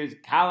continues,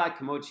 Kala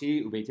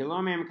kamochi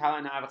ubeitilomim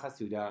kala na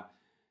v'chasuda.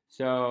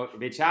 So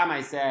Beit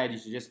Shammai said you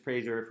should just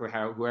praise her for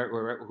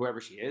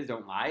whoever she is.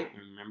 Don't lie.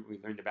 Remember, we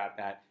learned about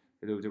that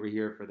for those over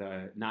here for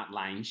the not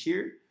lying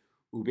shir.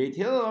 Ubeit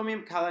Hillel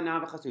omim kala na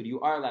v'chasud. You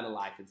are allowed to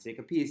lie for the sake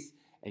of peace,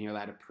 and you're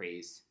allowed to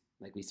praise,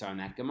 like we saw in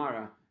that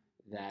Gemara,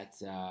 that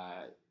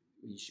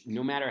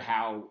no matter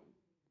how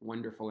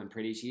wonderful and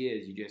pretty she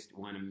is, you just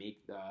want to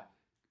make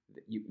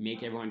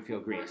everyone feel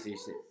great. So you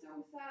say,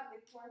 so sad.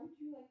 Like, why would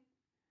you like?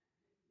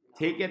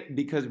 take it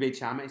because Beit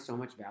Shammai so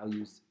much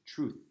values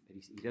truth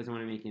that he doesn't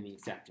want to make any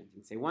exceptions.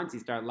 And say once you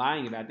start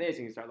lying about this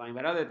and you start lying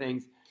about other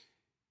things,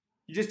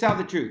 you just tell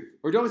the truth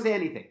or don't say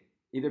anything.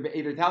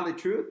 Either tell the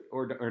truth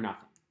or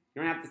nothing.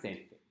 You don't have to say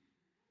anything.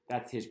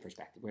 That's his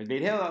perspective. Whereas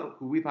Beit Hillel,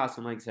 who we pass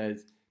him like,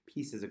 says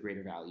peace is a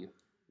greater value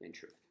than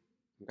truth.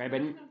 Okay,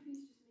 but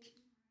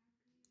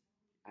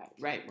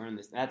right, we're on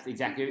this. That's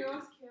exactly.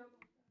 Girls care about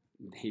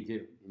that. They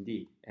do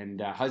indeed,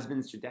 and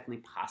husbands should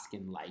definitely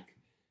paskin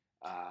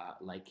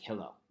like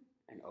Hillel,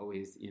 and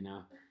always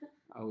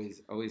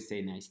always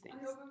say nice things.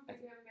 I hope if they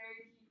get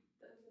married,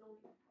 he doesn't only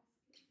have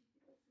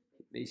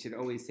They should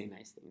always say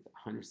nice things,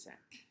 100%.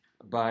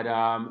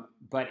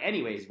 But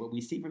anyways, what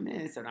we see from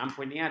this, and I'm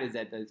pointing out, is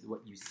that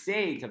what you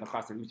say to the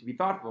chassan, you should be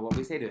thoughtful what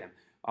we say to them.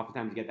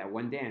 Oftentimes you get that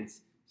one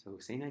dance, so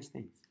say nice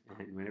things,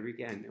 and whenever you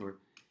can, or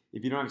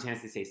if you don't have a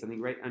chance to say something,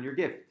 write on your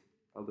gift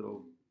a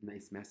little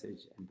nice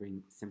message and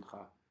bring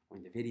simcha or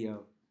in the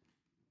video,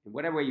 in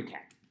whatever way you can.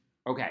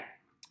 Okay,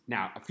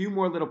 now a few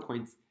more little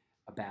points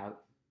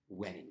about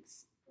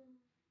weddings.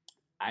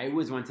 I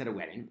was once at a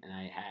wedding, and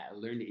I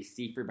learned a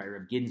sefer by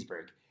Rav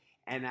Ginsburg,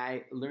 and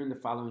I learned the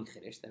following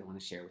chiddush that I want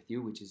to share with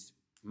you, which is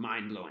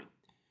mind-blowing.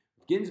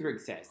 Ginsburg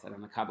says that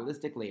on a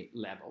Kabbalistic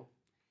level,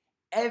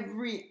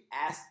 every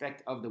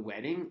aspect of the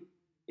wedding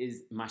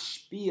is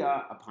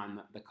mashpia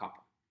upon the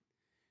couple.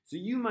 So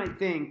you might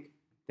think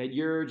that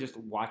you're just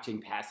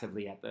watching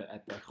passively at the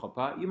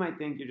chuppah. You might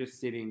think you're just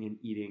sitting and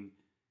eating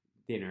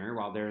dinner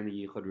while they're in the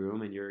yichud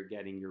room and you're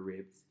getting your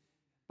ribs.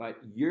 But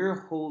your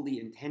holy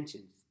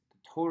intentions, the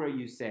Torah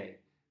you say,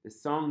 the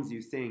songs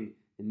you sing,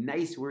 the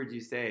nice words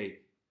you say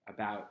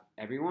about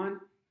everyone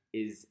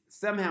is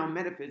somehow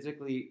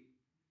metaphysically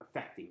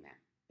affecting them.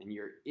 And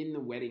you're in the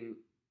wedding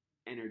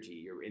energy.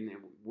 You're in the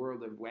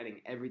world of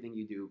wedding. Everything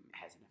you do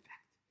has an effect.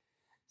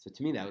 So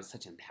to me, that was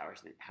such an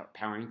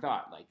empowering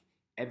thought. Like,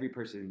 every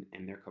person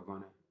and their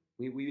kavanah.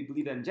 We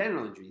believe that in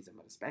general in Judaism,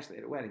 but especially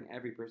at a wedding,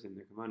 every person and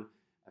their kavanah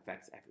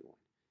affects everyone.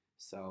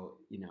 So,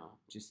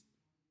 just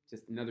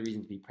another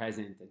reason to be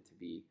present and to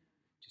be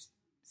just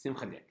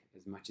simchadik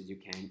as much as you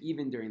can,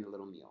 even during the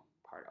little meal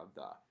part of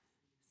the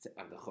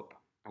chuppah.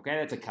 Okay,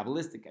 that's a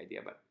Kabbalistic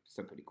idea, but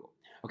still pretty cool.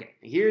 Okay,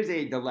 here's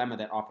a dilemma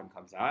that often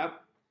comes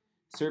up.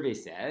 Survey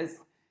says,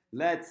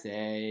 let's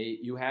say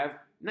you have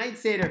night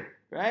seder,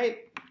 right?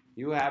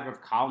 You have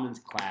Rav Kalman's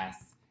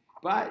class.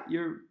 But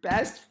your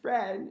best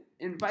friend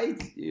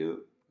invites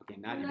you.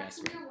 Okay, not your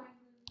best friend.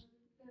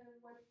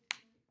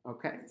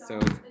 Okay, so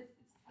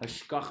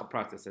Hashgacha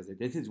process says it.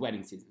 This is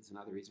wedding season. It's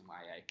another reason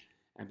why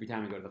every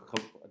time I go to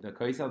the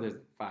Koisel, there's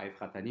 5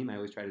 chatanim. I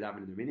always try to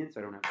daven in the minyan,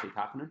 so I don't have to say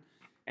tachanun.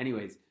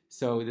 Anyways,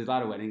 so there's a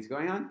lot of weddings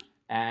going on,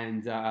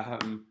 and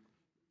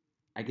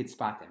I could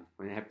spot them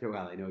when I have to.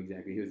 Well, I know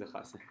exactly who's a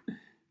chassan,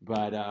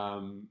 but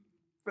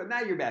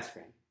not your best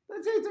friend.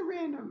 Let's say it's a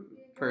random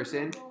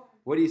person.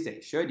 What do you say?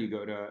 Should you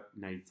go to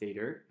night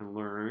seder and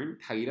learn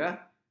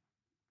Taira,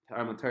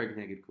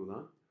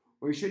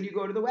 or should you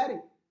go to the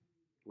wedding?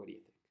 What do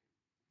you think?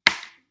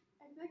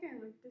 I feel like I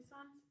like this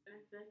one, and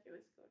I feel like it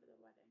was go to the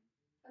wedding.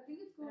 I think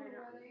it's go to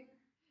the wedding.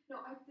 No,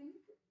 I think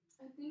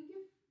if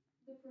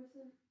the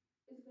person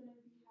is gonna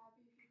be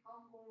happy if you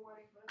can't go to the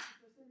wedding, but if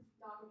the person's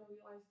not gonna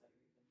realize that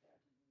you're even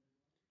there.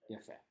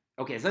 Yeah, fair.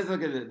 Okay, so let's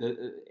look at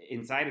the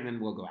inside, and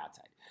then we'll go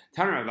outside.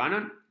 Tana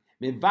Rabbanon.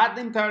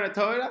 Mevatlim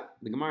Torah.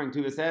 The Gemara in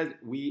Tuvah says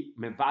we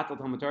mevatel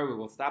Talmud Torah. We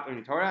will stop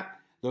learning Torah.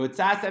 For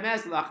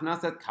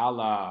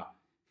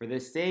the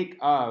sake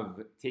of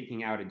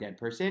taking out a dead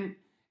person,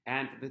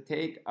 and for the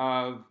sake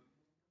of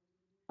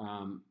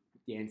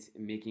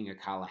making a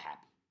kala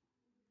happy.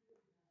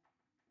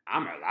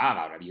 Amar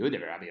la Rabbi Yehuda,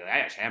 Rabbi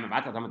Eliezer, Shem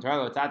mevatel Talmud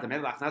Torah. Lotzat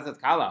ames lachnasat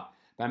kala.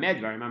 B'med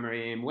dvarim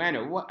amarim. When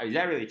is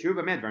that really true?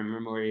 B'med dvarim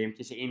amarim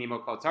kisheini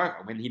mokol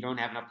tzarcha. When you don't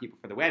have enough people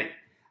for the wedding.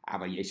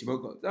 But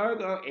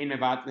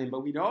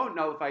we don't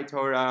nullify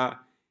Torah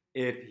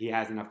if he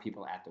has enough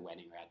people at the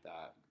wedding or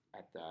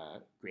at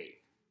the grave.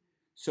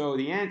 So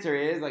the answer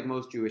is, like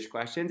most Jewish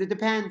questions, it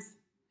depends.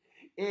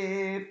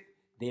 If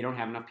they don't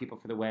have enough people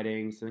for the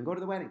wedding, so then go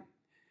to the wedding.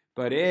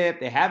 But if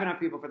they have enough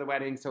people for the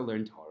wedding, so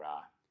learn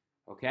Torah.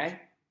 Okay?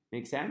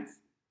 Make sense?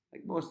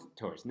 Like most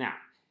Torahs. Now,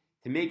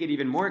 to make it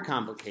even more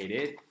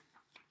complicated,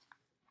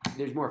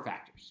 there's more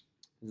factors.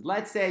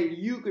 Let's say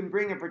you can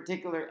bring a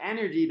particular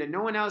energy that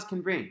no one else can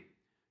bring.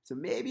 So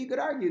maybe you could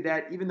argue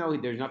that even though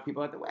there's enough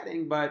people at the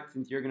wedding, but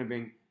since you're going to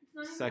bring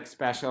such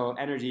special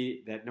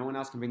energy that no one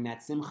else can bring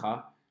that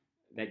simcha,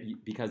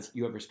 because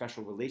you have a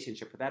special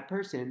relationship with that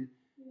person,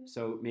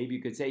 so maybe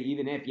you could say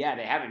even if, they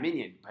have a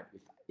minyan, but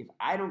if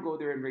I don't go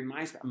there and bring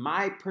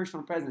my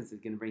personal presence is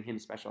going to bring him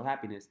special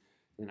happiness,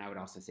 then I would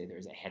also say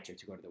there's a heter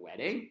to go to the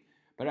wedding.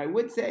 But I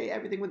would say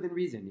everything within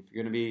reason. If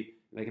you're going to be,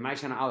 like in my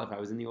Shana Aleph, I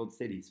was in the old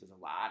city, so there's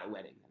a lot of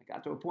weddings. And it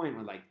got to a point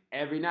where like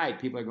every night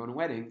people are going to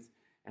weddings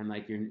and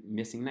like you're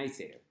missing night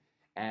Seder.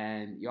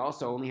 And you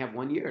also only have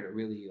 1 year to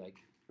really like,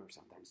 or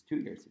sometimes 2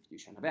 years if you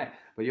do Shana Bet,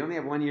 but you only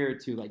have 1 year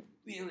to like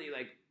really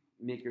like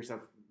make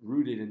yourself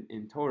rooted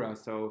in Torah.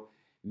 So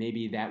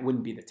maybe that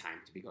wouldn't be the time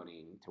to be going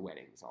to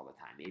weddings all the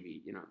time.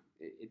 Maybe,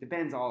 it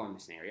depends all on the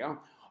scenario.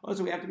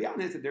 Also, we have to be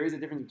honest that there is a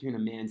difference between a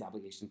man's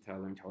obligation to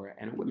learn Torah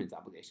and a woman's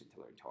obligation to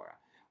learn Torah.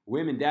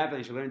 Women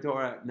definitely should learn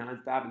Torah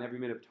nonstop, and every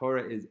minute of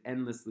Torah is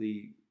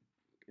endlessly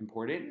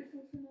important,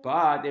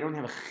 but they don't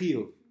have a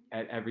chiyuv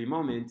at every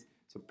moment,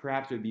 so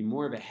perhaps it would be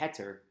more of a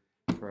heter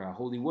for a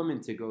holy woman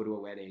to go to a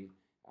wedding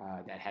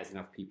that has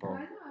enough people Why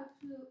not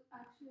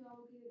actually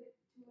obligated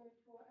to learn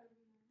Torah every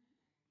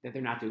moment? that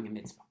they're not doing a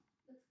mitzvah.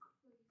 That's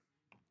crazy.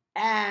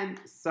 And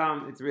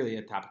some, it's really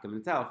a topic in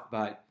itself,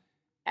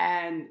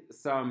 and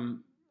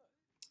some,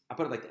 I'll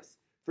put it like this.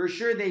 For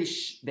sure, they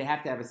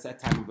have to have a set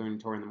time of learning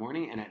Torah in the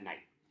morning and at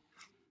night.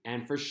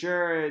 And for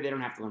sure, they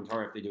don't have to learn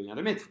Torah if they're doing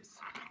other mitzvahs.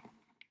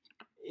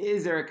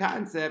 Is there a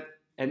concept,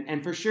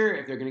 and for sure,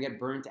 if they're going to get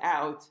burnt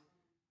out,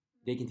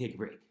 they can take a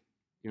break.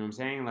 You know what I'm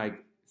saying?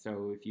 Like,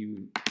 so if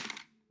you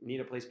need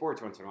to play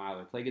sports once in a while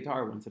or play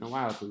guitar once in a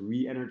while to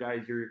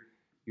re-energize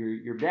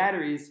your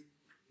batteries,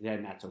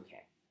 then that's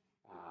okay.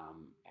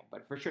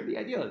 But for sure, the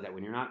ideal is that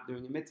when you're not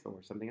doing a mitzvah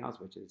or something else,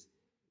 which is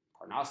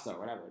parnasa or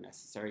whatever,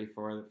 necessary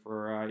for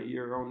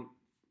your own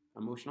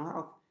emotional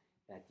health,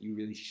 that you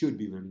really should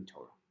be learning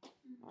Torah.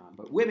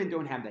 But women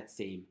don't have that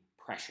same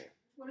pressure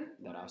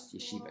that us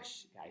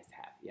yeshivish guys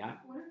have, yeah?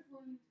 What if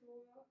learning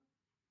Torah,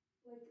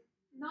 like,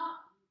 not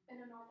in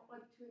a normal,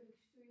 like, to an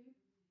extreme,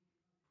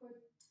 but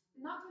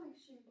not to an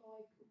extreme, but,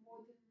 like,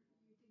 more than you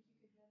think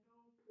you can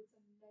handle, puts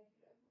a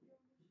negative on your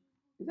emotional?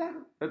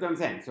 Exactly. That's what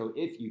I'm saying. So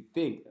if you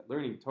think that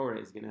learning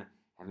Torah is going to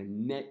have a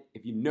net,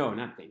 if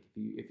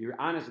you're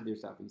honest with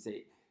yourself and you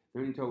say,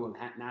 learning Torah will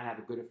not have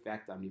a good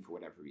effect on me for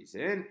whatever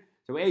reason,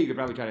 so you could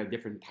probably try a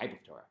different type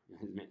of Torah.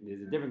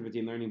 There's a difference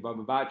between learning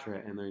Bava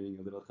Batra and learning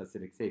a little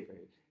Hasidic Sefer.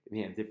 It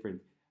may have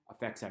different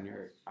effects on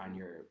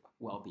your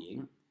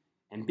well-being.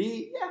 And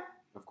B, yeah,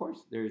 of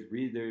course, there's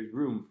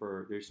room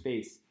for, there's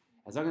space.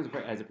 As long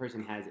as a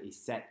person has a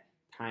set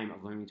time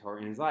of learning Torah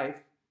in his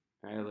life,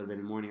 right, a little bit in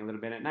the morning, a little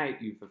bit at night,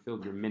 you've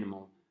fulfilled your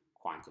minimal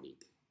quantity.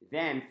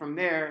 Then from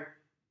there,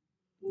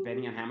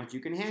 depending on how much you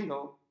can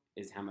handle,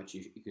 is how much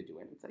you could do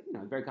it. It's like,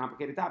 a very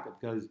complicated topic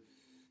because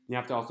you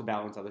have to also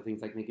balance other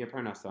things like making a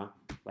parnasa,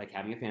 like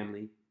having a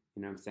family,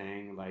 you know what I'm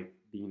saying, like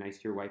being nice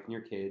to your wife and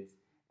your kids,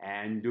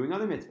 and doing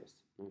other mitzvahs.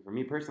 And for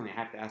me personally, I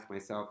have to ask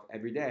myself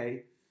every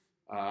day,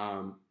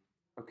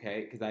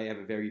 okay, because I have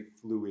a very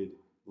fluid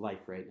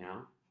life right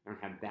now. I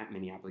don't have that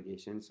many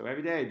obligations. So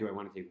every day, do I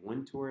want to take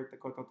one tour at the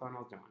Kotel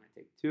Tunnels? Do I want to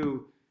take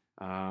two?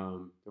 Do I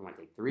want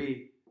to take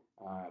three?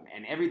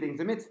 And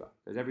everything's a mitzvah,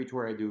 because every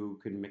tour I do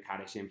could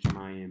mekadesh Shem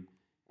Shemayim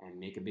and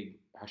make a big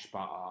hashpa'ah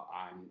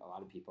on a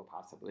lot of people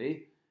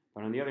possibly.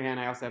 But on the other hand,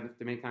 I also have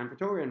to make time for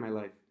Torah in my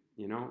life,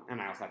 and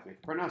I also have to make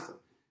a parnasa.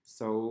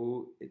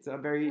 So it's a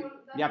very,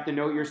 you have to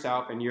know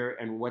yourself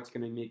and what's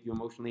going to make you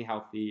emotionally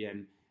healthy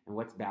and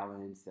what's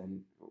balanced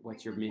and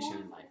what's your mission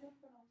in life.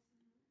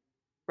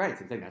 Right,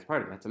 so I think that's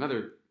part of it. That's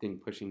another thing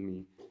pushing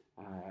me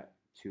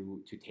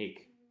to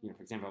take,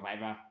 for example, if I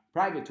have a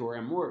private tour,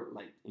 I'm more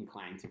like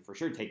inclined to for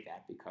sure take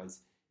that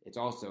because it's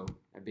also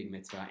a big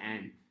mitzvah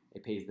and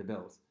it pays the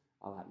bills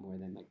a lot more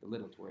than like the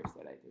little tours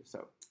that I do.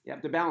 So you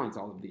have to balance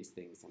all of these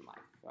things in life.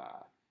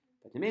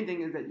 But the main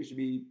thing is that you should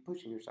be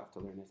pushing yourself to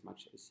learn as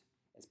much as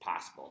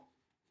possible.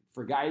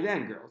 For guys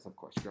and girls, of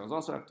course. Girls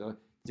also have to,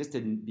 just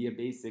to be a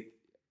basic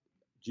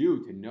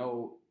Jew, to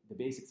know the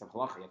basics of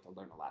halacha, you have to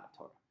learn a lot of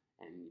Torah.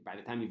 And by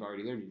the time you've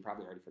already learned, you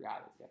probably already forgot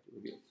it. You have to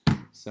review.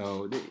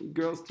 So the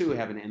girls too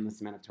have an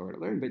endless amount of Torah to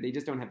learn, but they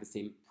just don't have the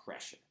same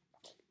pressure.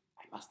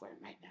 I must learn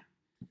right now,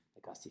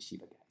 like us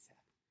yeshiva guys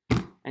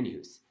have.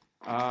 Anywho's.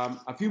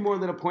 A few more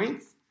little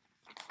points,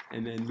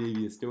 and then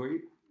maybe a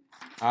story.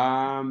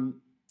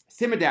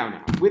 Simmer down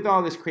now. With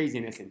all this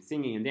craziness and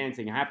singing and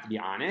dancing, I have to be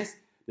honest.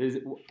 There's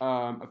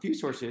a few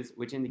sources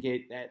which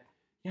indicate that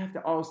you have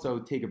to also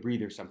take a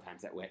breather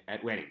sometimes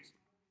at weddings.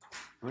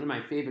 One of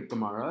my favorite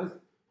Gemaras.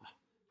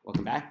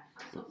 Welcome back.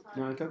 I'm so sorry.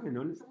 No, it's okay.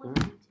 No, no. Someone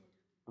fainted.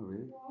 Oh,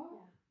 really?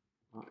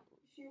 What?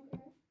 She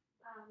okay?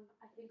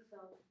 I think so.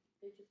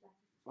 They just left.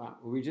 Well,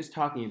 we were just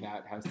talking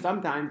about how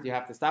sometimes you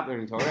have to stop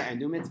learning Torah and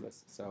do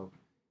mitzvahs. So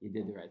you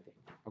did the right thing.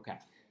 Okay.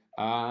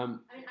 I mean,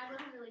 I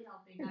wasn't really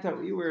helping. So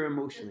you were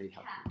emotionally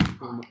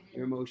helping.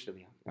 You're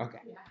emotionally helping.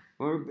 Okay. Yeah.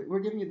 Well, we're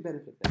giving you the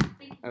benefit then.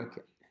 Thank you.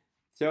 Okay.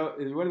 So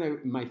one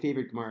of my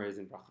favorite Gemaras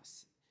in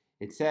Brachos.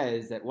 It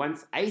says that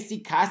once I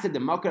see Kasa de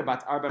Mokra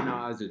bat Arba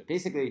Na'azud.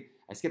 Basically,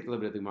 I skipped a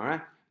little bit of the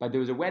Gemara, but there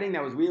was a wedding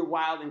that was real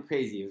wild and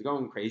crazy. It was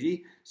going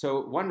crazy.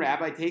 So one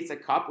rabbi takes a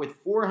cup with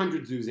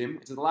 400 zuzim,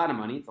 which is a lot of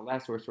money. It's the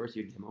last source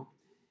Yud Gimel.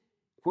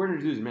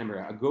 400 zuz.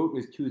 Remember, a goat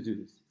was 2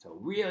 zuz, so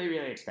really,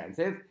 really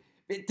expensive.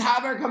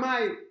 V'tabar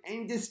kamay,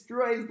 and he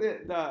destroys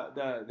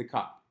the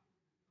cup.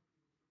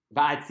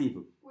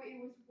 Va'atzivu. Wait,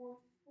 it was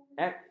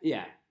worth.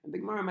 Yeah, the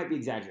Gemara might be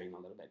exaggerating a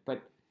little bit,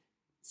 but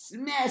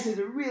smashes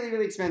a really,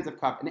 really expensive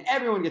cup, and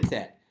everyone gets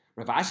sad.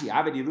 Rav Ashi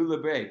Avedi Lula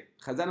Breg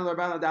Chazan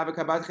L'Rabban L'Dava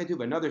Kabat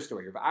Chetuv. Another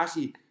story. Rav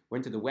Ashi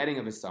went to the wedding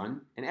of his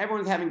son, and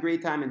everyone's having a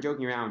great time and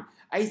joking around.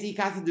 I see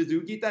Casa de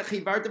Zugita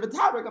Chivarta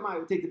V'Tabra Kamai.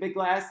 He takes a big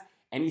glass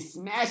and he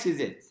smashes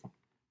it.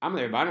 I'm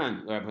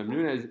L'Rabbanan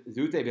L'Rabbanuna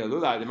Zute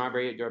V'Lula Demar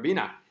Brei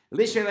Dorabina.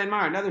 Lisher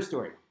Lenmar. Another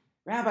story.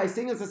 Rabbi,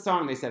 sing us a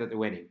song. They said at the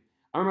wedding.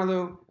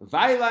 Amarlu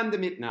Vailan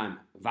Demitnan.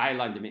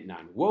 Vailan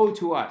Demitnan. Woe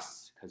to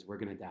us, because we're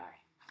gonna die.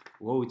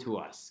 Woe to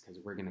us, because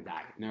we're gonna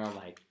die. And they're all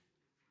like,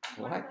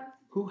 what?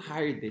 Who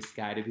hired this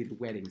guy to be the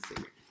wedding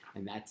singer?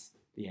 And that's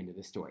the end of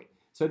the story.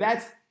 So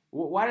that's,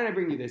 why did I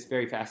bring you this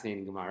very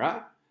fascinating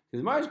Gemara?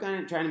 Because Gemara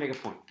is trying to make a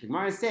point. The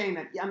Gemara is saying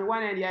that on the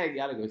one hand, yeah, you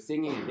got to go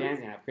singing and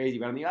dancing and have crazy,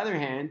 but on the other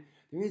hand,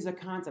 there is a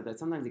concept that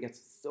sometimes it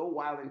gets so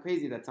wild and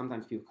crazy that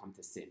sometimes people come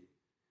to sin.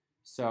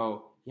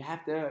 So you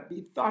have to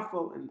be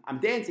thoughtful. And I'm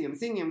dancing, I'm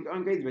singing, I'm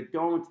going crazy, but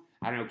don't,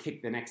 I don't know,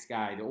 kick the next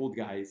guy, the old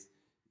guys.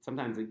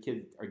 Sometimes the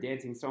kids are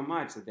dancing so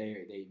much that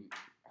they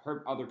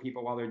hurt other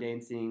people while they're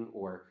dancing,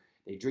 or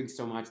they drink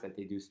so much that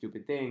they do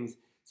stupid things.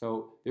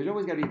 So there's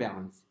always got to be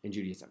balance in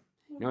Judaism.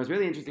 You know, what's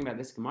really interesting about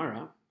this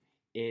Gemara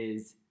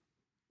is,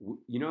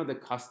 you know, the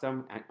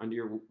custom under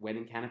your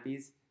wedding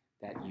canopies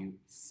that you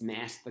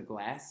smash the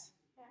glass?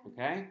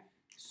 Okay?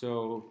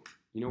 So,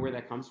 you know where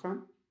that comes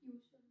from?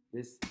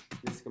 This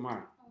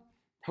Gemara.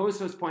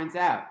 Tosfos points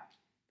out,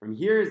 from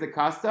here is the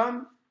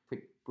custom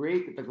to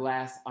break the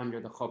glass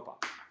under the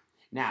chuppah.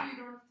 Now,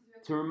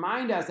 to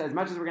remind us, as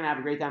much as we're going to have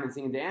a great time and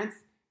sing and dance,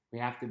 we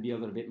have to be a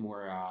little bit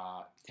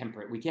more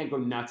temperate. We can't go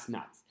nuts.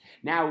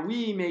 Now,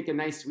 we make a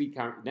nice sweet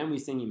then we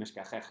sing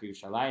Yimeshkachech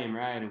Yerushalayim,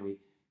 right? And we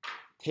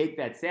take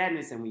that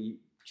sadness and we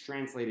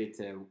translate it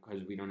to,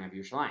 because we don't have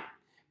Yerushalayim.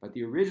 But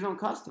the original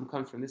custom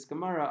comes from this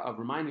Gemara of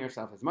reminding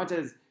ourselves, as much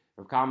as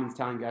Rav Kalman's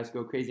telling us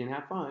go crazy and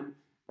have fun,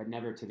 but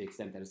never to the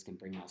extent that it's going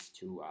to bring us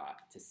to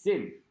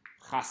sin.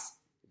 Chas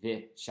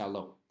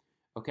v'shalom.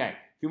 Okay,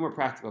 a few more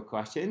practical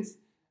questions.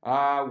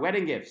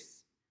 Wedding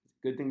gifts.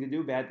 Good thing to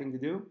do, bad thing to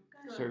do?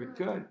 Serve it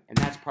good. And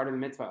that's part of the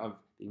mitzvah of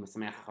being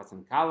Mesamech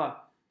Chasan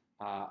Kala.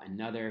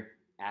 Another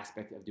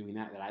aspect of doing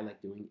that I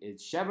like doing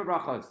is Sheva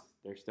Brachos.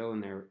 They're still in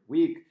their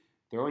week,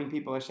 throwing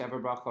people a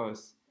Sheva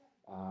Brachos.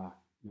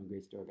 No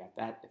great story about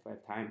that. If I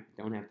have time,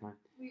 don't have time.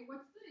 Wait,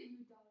 what's the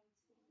Yudalit?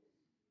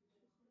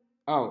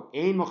 Oh,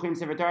 Ein Mochim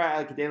Sefer Torah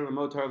El Kedei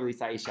L'Lomod Torah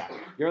V'Lisai Isha.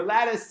 You're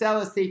allowed to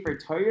sell a Sefer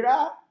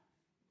Torah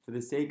for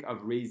the sake of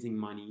raising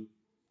money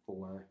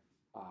for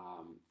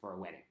a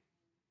wedding.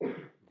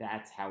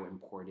 That's how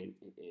important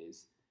it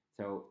is.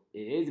 So it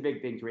is a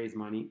big thing to raise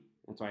money.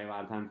 That's why a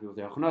lot of times people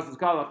say, Chnosas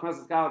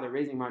Kala, they're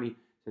raising money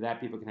so that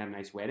people can have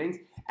nice weddings.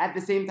 At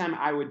the same time,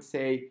 I would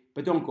say,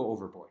 but don't go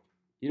overboard.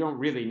 You don't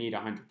really need a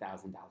 $100,000 wedding.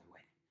 You know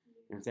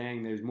what I'm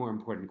saying? There's more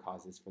important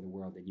causes for the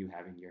world than you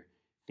having your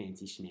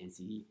fancy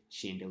schmancy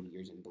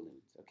chandeliers and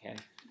balloons, okay?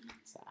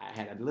 So I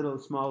had a little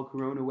small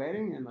Corona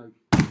wedding, and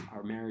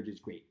our marriage is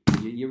great.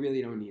 You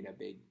really don't need a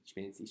big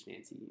schmancy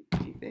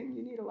thing.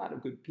 You need a lot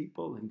of good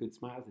people and good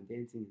smiles and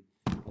dancing.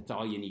 That's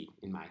all you need,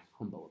 in my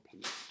humble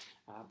opinion.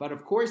 But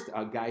of course,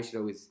 a guy should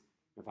always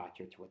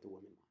mavacher to what the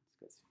woman wants,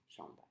 because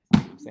Sean dies. You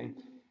know what I'm saying?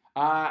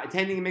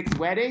 Attending a mixed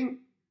wedding,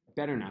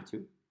 better not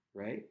to,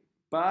 right?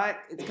 But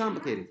it's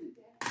complicated.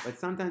 But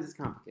sometimes it's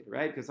complicated,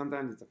 right? Because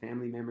sometimes it's a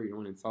family member, you don't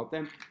want to insult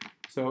them.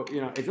 So,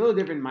 you know, it's a little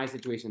different in my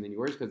situation than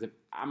yours, because if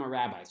I'm a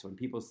rabbi, so when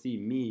people see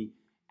me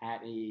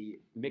at a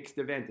mixed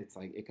event, it's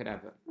like, it could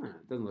have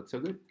it doesn't look so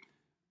good.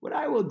 What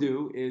I will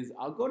do is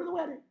I'll go to the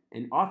wedding,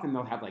 and often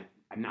they'll have like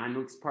a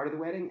non-mixed part of the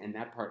wedding, and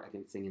that part I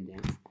can sing and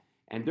dance.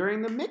 And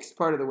during the mixed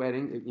part of the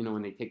wedding, you know,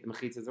 when they take the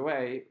mechitzas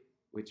away,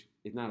 which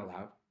is not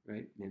allowed,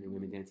 right? Men and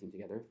women dancing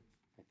together.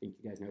 I think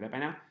you guys know that by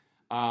now.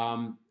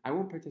 I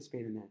won't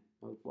participate in that.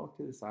 I'll walk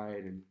to the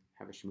side and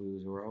have a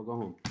schmooze, or I'll go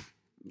home,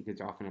 because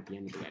they're often at the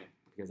end of the wedding.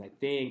 Because I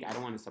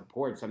don't want to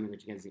support something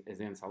which is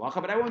against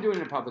halacha, but I won't do it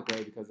in a public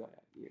way because,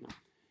 you know.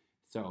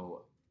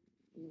 So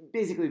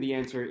basically the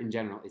answer in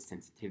general is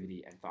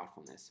sensitivity and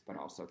thoughtfulness, but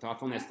also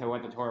thoughtfulness to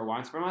what the Torah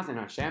wants from us and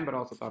Hashem, but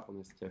also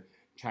thoughtfulness to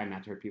try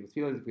not to hurt people's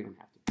feelings if we don't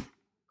have to.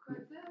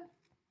 Could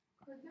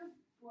the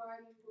bride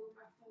and groom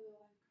after the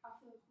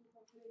chuppah, they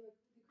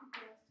could go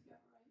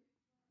together,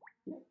 right?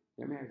 Yeah,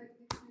 they're married.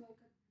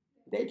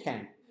 They They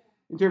can.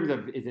 In terms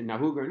of, is it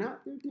nahug or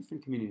not, there are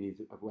different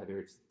communities of whether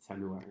it's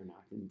sanua or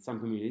not. In some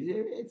communities,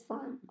 it's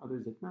fine.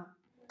 Others, it's not.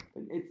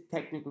 But it's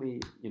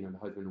technically, you know, the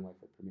husband and wife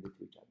are permitted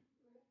to each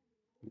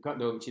other.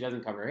 Though she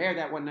doesn't cover her hair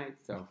that one night,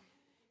 so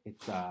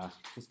it's a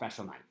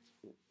special night.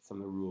 Some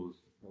of the rules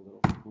are a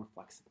little more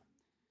flexible.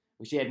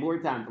 Well, she had more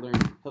time to learn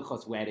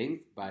Hilchos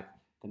weddings, but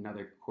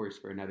another course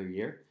for another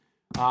year.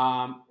 What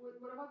about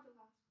the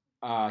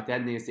last?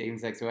 Attending a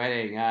same-sex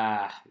wedding,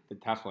 the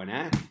tough one,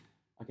 eh?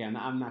 Okay,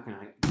 I'm not going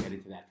to get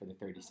into that for the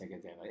 30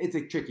 seconds. It's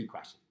a tricky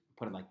question.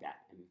 Put it like that,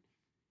 and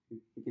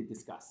we could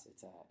discuss.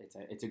 It's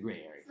a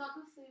gray area. It's not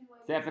the same way.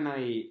 It's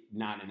definitely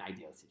not an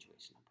ideal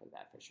situation. I'll put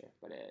that for sure.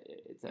 But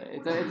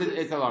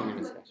it's a longer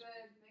discussion.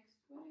 Like the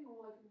mixed wedding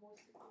or like more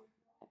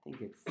severe?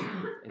 think it's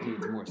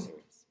more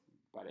serious,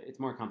 but it's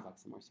more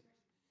complex and more serious.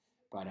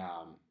 But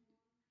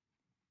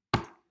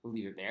we'll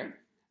leave it there.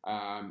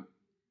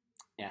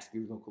 Ask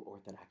your local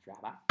Orthodox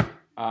rabbi,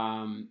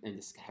 and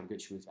just have a good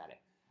shmooze about it.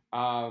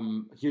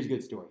 Here's a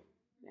good story,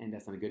 and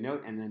that's on a good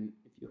note. And then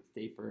if you'll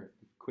stay for a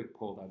quick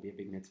poll, that would be a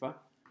big mitzvah.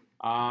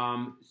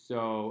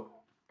 So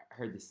I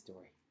heard this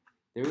story.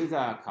 There was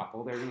a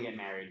couple. They're going to get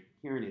married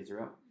here in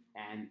Israel,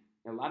 and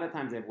a lot of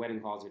times they have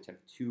wedding halls which have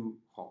two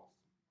halls.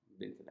 I've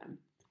been to them,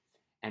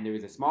 and there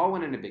was a small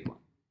one and a big one.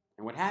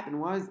 And what happened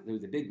was there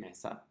was a big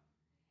mess up,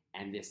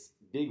 and this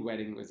big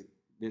wedding was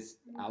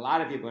a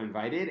lot of people were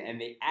invited, and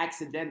they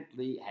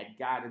accidentally had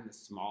gotten the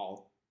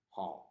small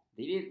hall.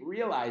 They didn't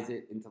realize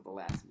it until the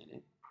last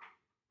minute,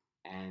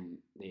 and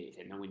they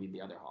said, "No, we need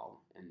the other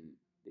hall." And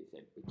they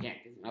said, "We can't.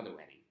 There's another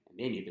wedding, and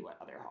they need the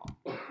other hall."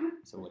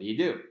 So what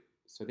do?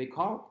 So they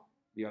called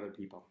the other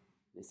people.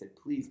 They said,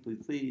 "Please,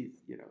 please, please,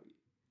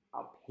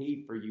 I'll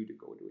pay for you to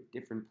go to a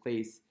different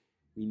place.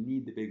 We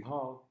need the big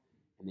hall."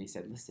 And they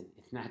said, "Listen,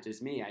 it's not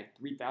just me. I have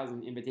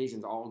 3,000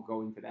 invitations all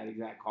going to that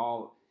exact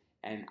hall.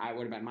 And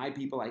what about my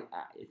people?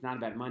 It's not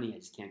about money. I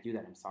just can't do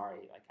that. I'm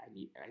sorry. Like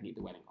I need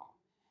the wedding hall."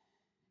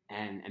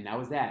 And that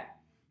was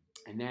that.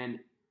 And then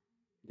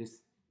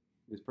this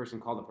person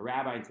called up a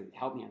rabbi and said,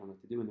 "Help me. I don't know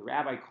what to do." And the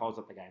rabbi calls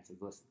up the guy and says,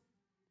 "Listen,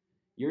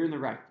 you're in the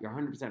right. You're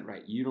 100%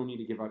 right. You don't need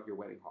to give up your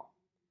wedding hall.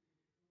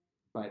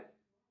 But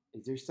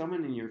is there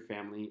someone in your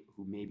family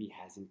who maybe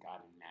hasn't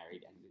gotten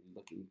married and been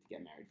looking to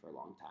get married for a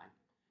long time?"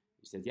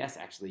 He says, "Yes,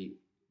 actually,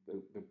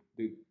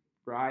 the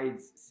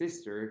bride's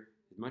sister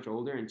is much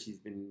older and she's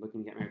been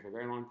looking to get married for a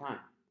very long time."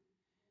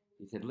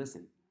 He said,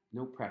 "Listen,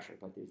 no pressure,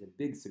 but there's a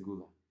big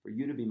segula for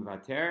you to be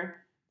mevater,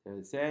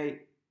 to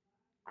say,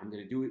 I'm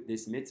going to do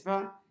this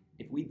mitzvah.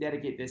 If we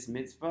dedicate this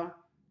mitzvah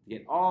to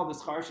get all the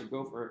schar should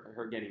go for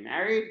her getting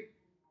married,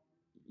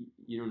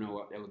 you don't know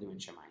what they will do in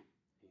Shemayim."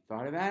 He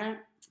thought about it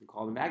and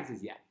called him back and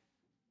says, "Yeah,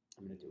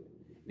 I'm going to do it."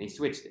 And they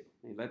switched it.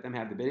 They let them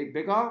have the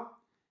big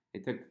hall. They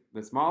took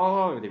the small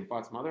hall, or they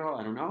bought some other hall,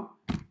 I don't know.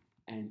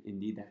 And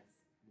indeed,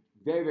 that's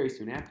very, very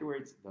soon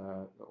afterwards,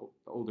 the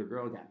older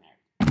girl got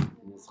married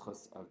in the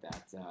schus of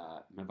that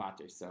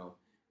mevater. So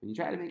when you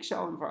try to make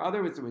shalom for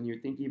others, when you're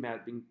thinking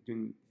about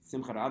doing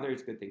simcha to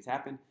others, good things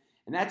happen.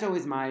 And that's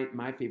always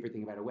my favorite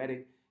thing about a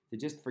wedding, to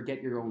just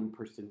forget your own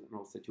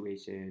personal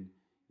situation.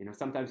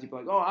 Sometimes people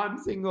are like, "Oh, I'm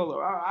single,"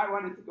 or, "Oh, I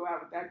wanted to go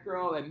out with that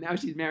girl, and now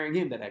she's marrying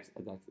him." That's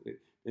actually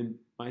in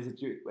my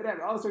situation,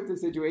 whatever, all sorts of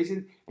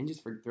situations, and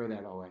just throw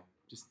that all away.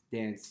 Just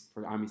dance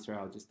for Am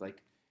Yisrael, just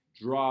like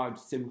draw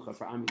simcha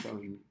for Am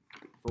Yisrael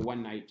for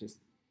one night. Just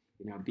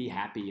be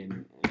happy,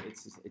 and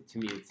to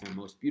me, it's the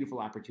most beautiful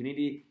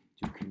opportunity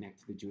to connect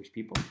to the Jewish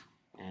people.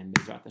 And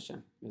Bezrat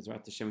Hashem,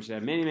 we should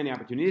have many, many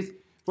opportunities.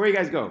 Before you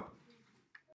guys go,